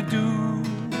will we do?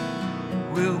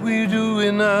 Will we do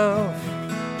enough?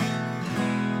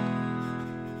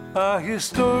 A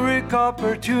historic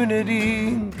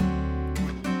opportunity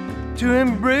to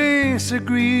embrace a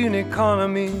green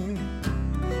economy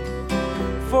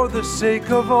for the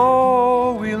sake of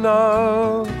all we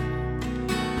love.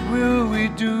 Will we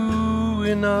do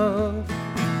enough?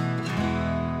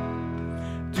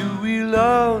 Do we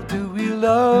love? Do we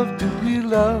love? Do we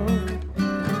love?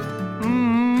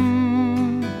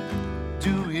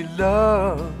 Do we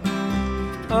love?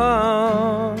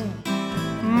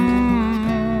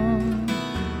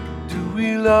 Do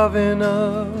we love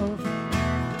enough?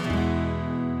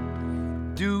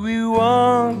 Do we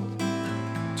want?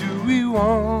 Do we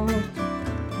want?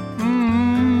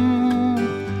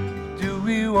 Do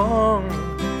we want?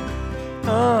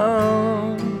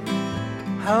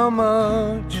 How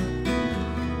much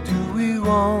do we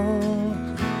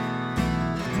want?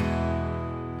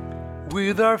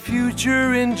 with our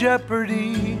future in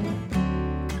jeopardy.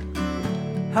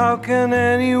 How can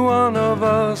any one of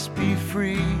us be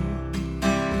free?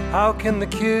 How can the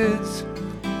kids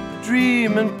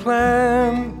dream and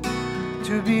plan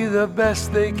to be the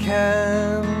best they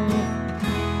can?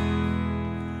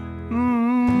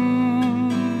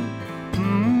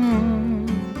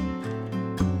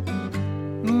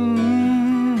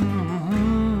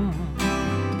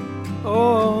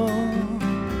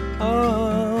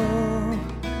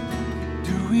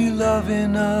 Do we love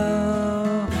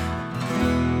enough?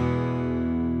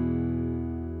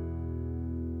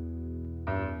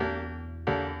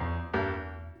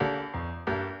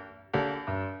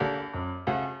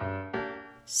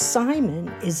 Simon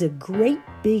is a great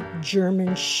big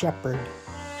German shepherd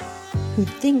who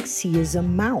thinks he is a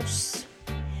mouse.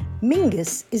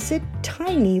 Mingus is a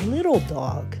tiny little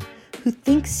dog who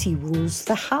thinks he rules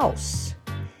the house.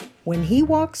 When he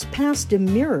walks past a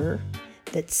mirror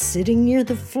that's sitting near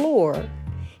the floor,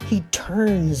 he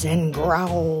turns and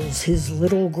growls his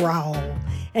little growl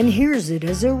and hears it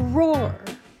as a roar.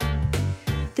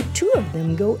 The two of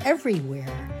them go everywhere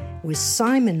with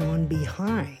Simon on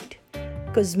behind,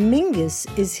 'cause Mingus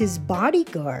is his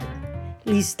bodyguard. At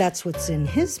least that's what's in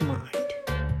his mind.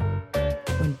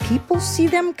 When people see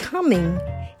them coming,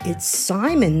 it's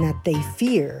Simon that they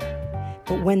fear.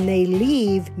 But when they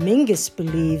leave, Mingus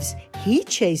believes he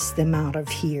chased them out of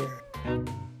here.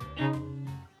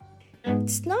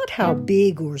 It's not how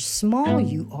big or small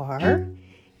you are.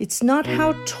 It's not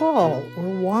how tall or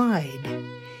wide.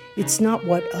 It's not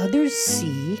what others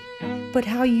see, but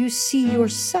how you see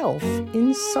yourself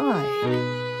inside.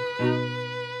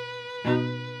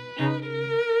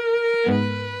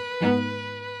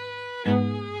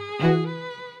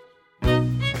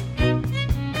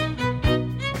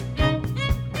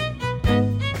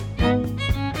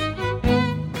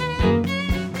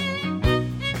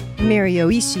 Mary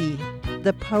Oishi,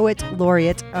 the Poet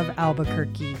Laureate of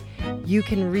Albuquerque. You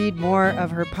can read more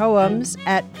of her poems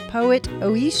at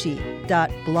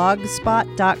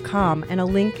poetoishi.blogspot.com, and a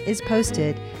link is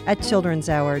posted at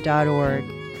childrenshour.org.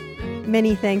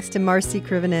 Many thanks to Marcy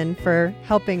Krivonen for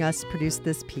helping us produce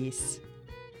this piece.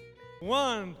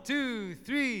 1, 2,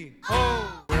 3,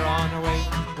 oh! We're on our way,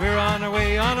 we're on our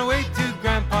way, on our way to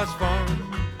Grandpa's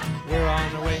farm. We're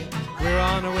on our way, we're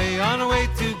on our way, on our way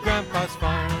to Grandpa's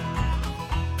farm.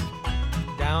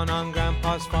 Down on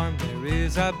Grandpa's farm there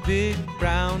is a big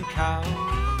brown cow.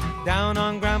 Down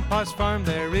on Grandpa's farm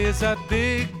there is a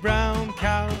big brown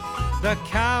cow. The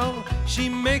cow, she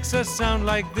makes us sound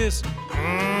like this.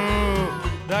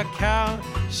 The cow,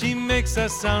 she makes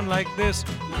us sound like this.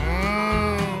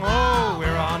 Oh,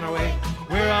 we're on our way,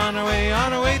 we're on our way,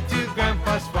 on our way to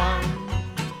Grandpa's farm.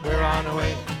 We're on our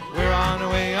way, we're on our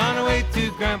way, on our way to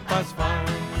Grandpa's farm.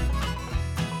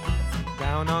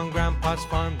 Down on Grandpa's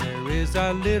farm there is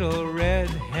a little red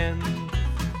hen.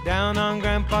 Down on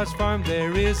Grandpa's farm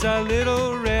there is a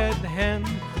little red hen.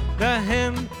 The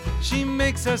hen, she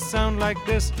makes us sound like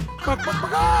this. Buck, buck,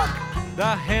 buck, buck.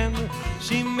 The hen,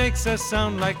 she makes us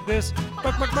sound like this.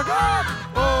 Buck, buck, buck, buck.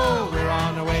 Oh, we're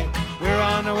on our way, we're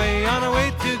on our way, on our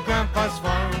way to Grandpa's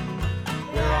farm.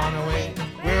 We're on our way,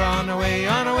 we're on our way,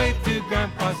 on our way to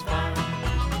Grandpa's farm.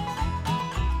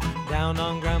 Down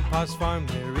on Grandpa's farm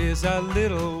there is a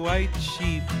little white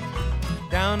sheep.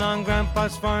 Down on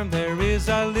Grandpa's farm there is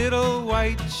a little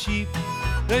white sheep.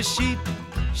 The sheep,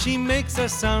 she makes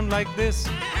us sound like this.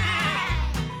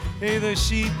 Hey, the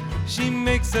sheep, she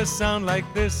makes us sound like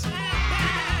this.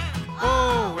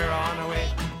 Oh, we're on our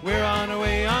way, we're on our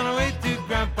way, on our way to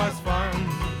Grandpa's farm.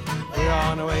 We're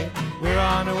on our way, we're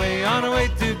on our way, on our way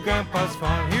to Grandpa's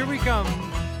farm. Here we come.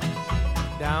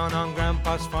 Down on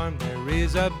Grandpa's farm there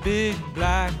is a big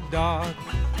black dog.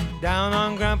 Down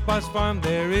on Grandpa's farm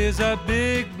there is a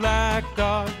big black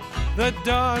dog. The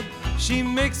dog, she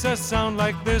makes us sound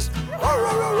like this.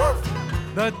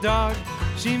 The dog,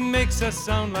 she makes us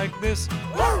sound like this.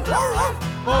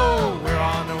 Oh, we're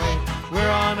on our way, we're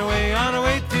on our way, on our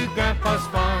way to Grandpa's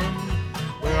farm.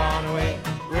 We're on our way,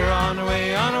 we're on our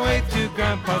way, on our way to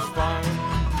Grandpa's farm.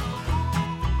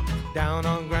 Down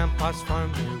on Grandpa's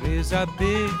farm there is a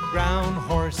big brown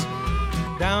horse.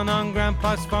 Down on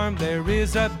Grandpa's farm there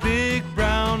is a big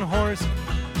brown horse.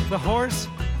 The horse,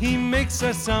 he makes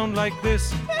us sound like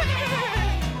this.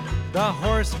 The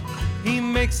horse, he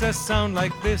makes us sound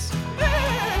like this.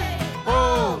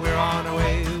 Oh, we're on our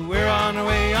way, we're on our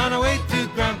way, on our way to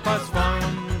Grandpa's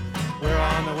farm. We're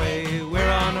on our way, we're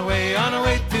on our way, on our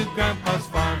way to Grandpa's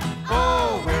farm.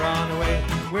 Oh, we're on our way,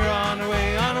 we're on our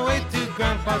way, on our way to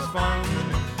Grandpa's farm.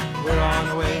 We're on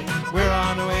our way, we're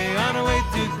on our way, on our way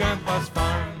to Grandpa's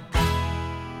farm.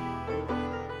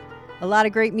 A lot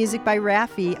of great music by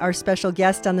Raffi, our special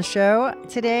guest on the show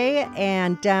today.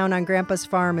 And Down on Grandpa's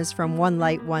Farm is from One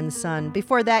Light, One Sun.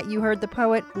 Before that, you heard the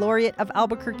poet laureate of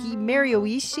Albuquerque, Mary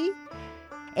Oishi.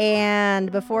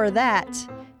 And before that,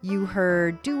 you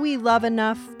heard Do We Love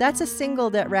Enough? That's a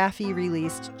single that Raffi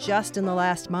released just in the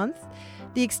last month.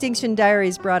 The Extinction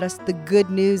Diaries brought us the good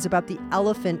news about the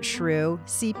elephant shrew.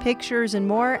 See pictures and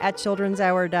more at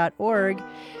childrenshour.org.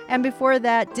 And before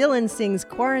that, Dylan sings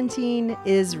Quarantine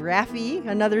is Raffi,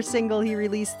 another single he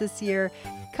released this year.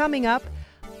 Coming up,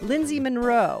 Lindsay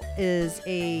Monroe is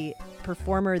a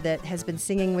performer that has been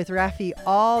singing with Raffi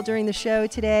all during the show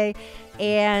today.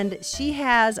 And she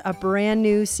has a brand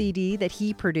new CD that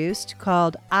he produced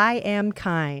called I Am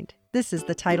Kind. This is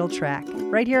the title track,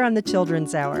 right here on the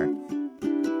Children's Hour.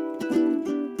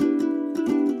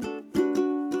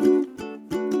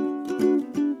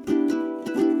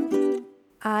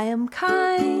 I am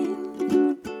kind.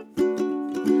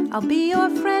 I'll be your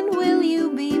friend, will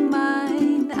you be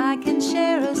mine? I can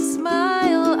share a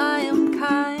smile. I am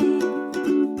kind.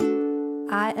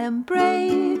 I am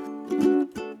brave.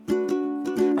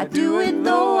 I do it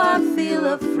though I feel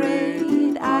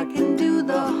afraid. I can do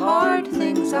the hard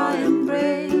things. I am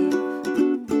brave.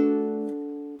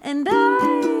 And I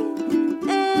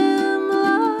am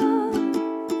love.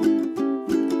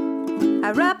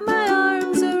 I wrap my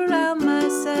arms around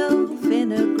myself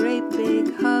in a great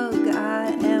big hug.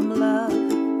 I am love.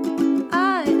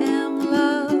 I am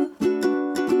love.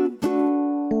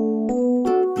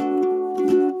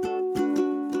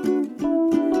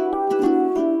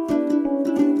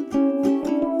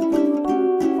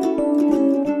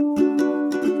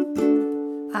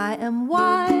 I am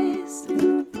wise,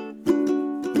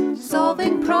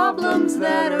 solving problems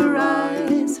that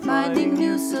arise, finding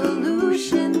new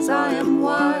solutions. I am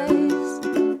wise.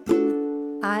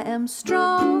 I am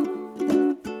strong.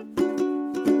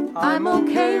 I'm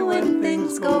okay when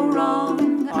things go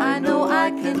wrong. I know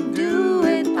I can do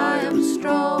it. I am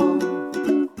strong.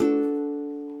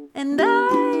 And I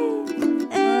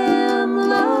am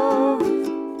love.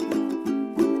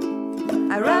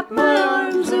 I wrap my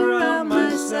arms around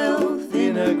myself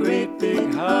in a great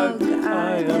big hug.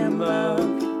 I am love.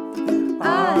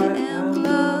 I am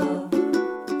love.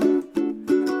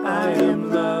 I am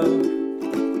love.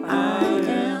 I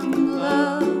am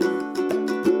love.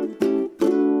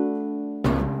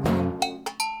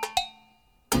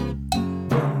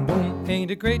 Boom, boom,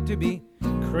 ain't it great to be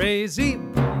crazy?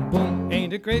 Boom, boom,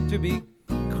 ain't it great to be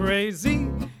crazy?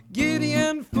 Giddy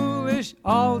and foolish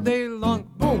all day long.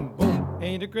 Boom, boom,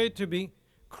 ain't it great to be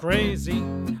crazy?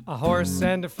 A horse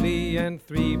and a flea and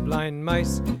 3 blind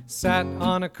mice sat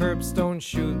on a curbstone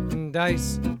shooting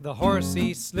dice. The horse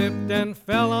he slipped and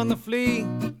fell on the flea.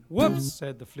 Whoops,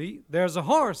 said the flea, there's a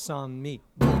horse on me.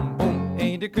 Boom, boom,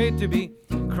 ain't it great to be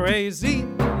crazy?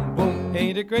 Boom, boom,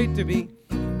 ain't it great to be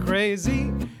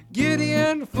crazy? Giddy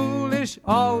and foolish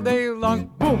all day long.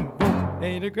 Boom, boom,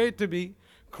 ain't it great to be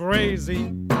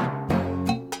crazy?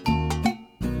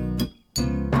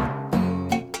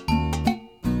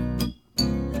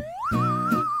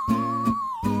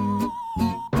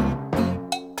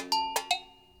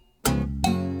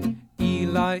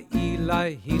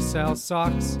 Eli, he sells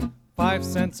socks, 5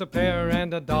 cents a pair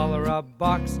and $1 a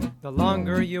box. The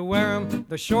longer you wear 'em,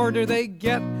 the shorter they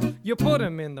get. You put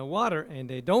 'em in the water and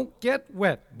they don't get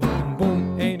wet. Boom,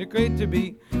 boom, ain't it great to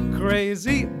be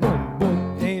crazy? Boom,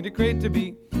 boom, ain't it great to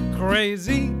be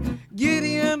crazy?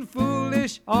 Giddy and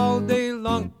foolish all day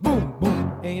long. Boom,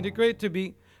 boom, ain't it great to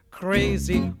be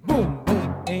crazy? Boom,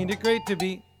 boom, ain't it great to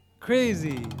be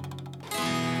crazy?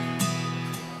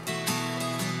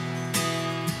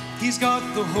 He's got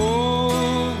the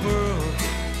whole world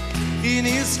in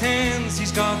his hands.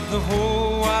 He's got the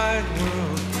whole wide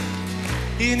world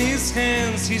in his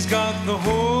hands. He's got the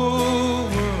whole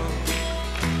world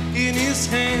in his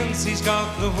hands. He's got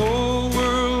the whole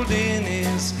world in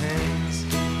his hands.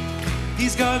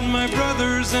 He's got my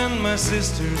brothers and my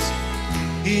sisters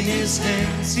in his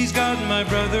hands. He's got my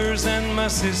brothers and my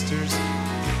sisters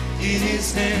in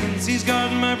his hands. He's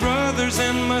got my brothers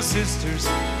and my sisters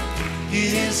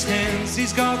in his hands.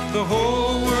 He's got the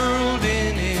whole world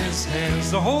in his hands.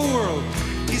 The whole world.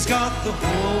 He's got the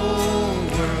whole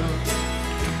world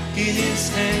in his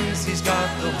hands. He's got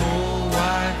the whole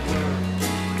wide world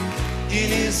in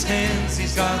his hands.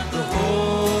 He's got the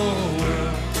whole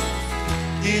world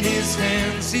in his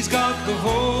hands. He's got the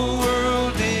whole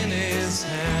world in his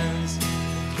hands.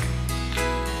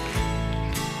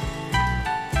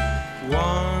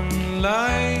 One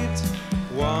light,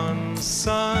 one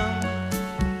sun,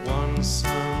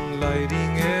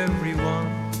 lighting everyone.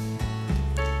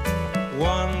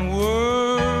 One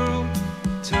world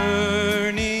turning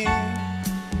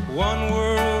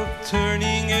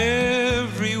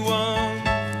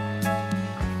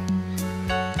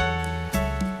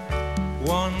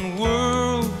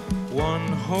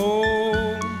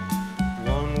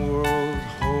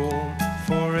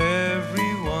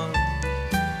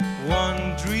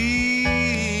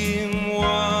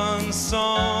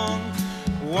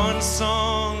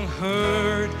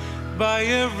by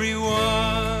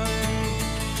everyone.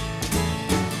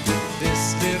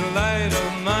 This little light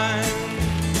of mine,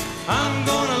 I'm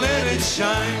gonna let it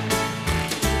shine.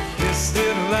 This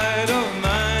little light of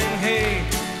mine, hey,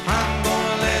 I'm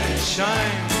gonna let it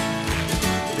shine.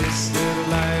 This little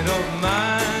light of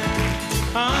mine,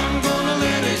 I'm gonna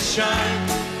let it shine.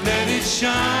 Let it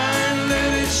shine,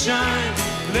 let it shine,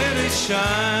 let it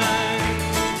shine.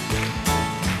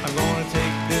 I'm gonna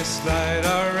take this light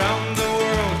around the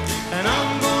world, and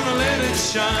I'm gonna let it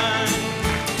shine.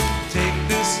 Take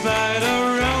this light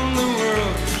around the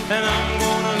world, and I'm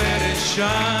gonna let it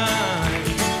shine.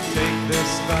 Take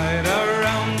this light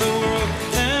around the world,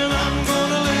 and I'm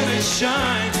gonna let it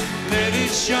shine. Let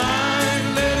it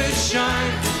shine, let it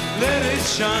shine, let it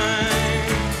shine.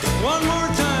 One more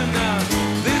time now.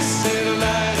 This little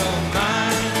light of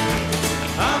mine,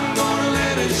 I'm gonna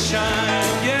let it shine.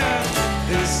 Yeah,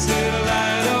 this little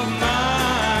light of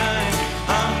mine,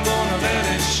 I'm gonna let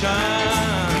it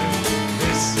shine.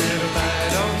 This little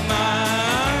light of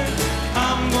mine,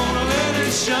 I'm gonna let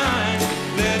it shine.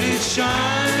 Let it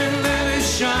shine, let it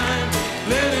shine,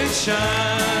 let it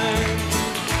shine.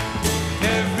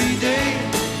 Every day,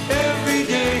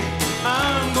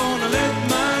 I'm gonna let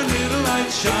my little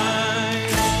light shine.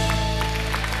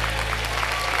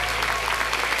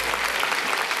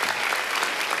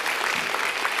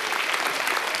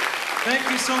 Thank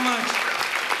you so much.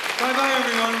 Bye-bye,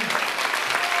 everyone.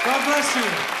 God bless you.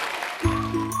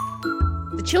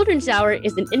 The Children's Hour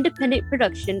is an independent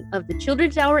production of the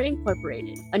Children's Hour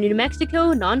Incorporated, a New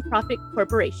Mexico nonprofit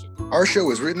corporation. Our show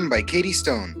was written by Katie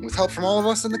Stone with help from all of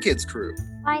us in the kids crew.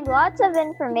 Find lots of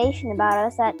information about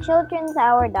us at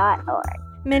childrenshour.org.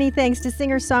 Many thanks to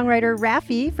singer-songwriter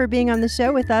Raffi for being on the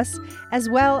show with us, as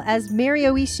well as Mary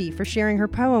Oishi for sharing her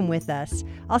poem with us.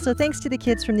 Also, thanks to the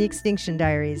kids from the Extinction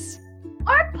Diaries.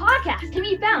 Our podcast can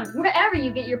be found wherever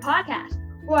you get your podcasts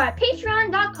or at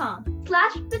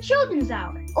patreon.com/The Children's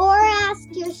Hour. Or ask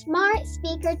your smart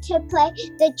speaker to play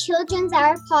the Children's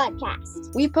Hour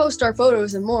podcast. We post our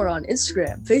photos and more on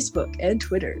Instagram, Facebook, and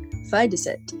Twitter. Find us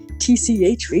at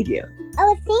TCH Radio.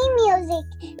 Our theme music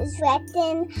is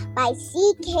written by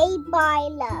C.K.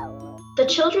 Barlow. The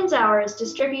Children's Hour is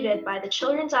distributed by the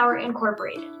Children's Hour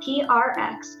Incorporated,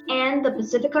 PRX, and the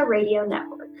Pacifica Radio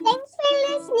Network. Thanks for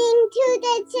listening to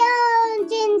the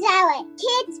Children's Hour,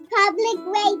 Kids Public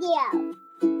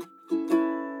Radio.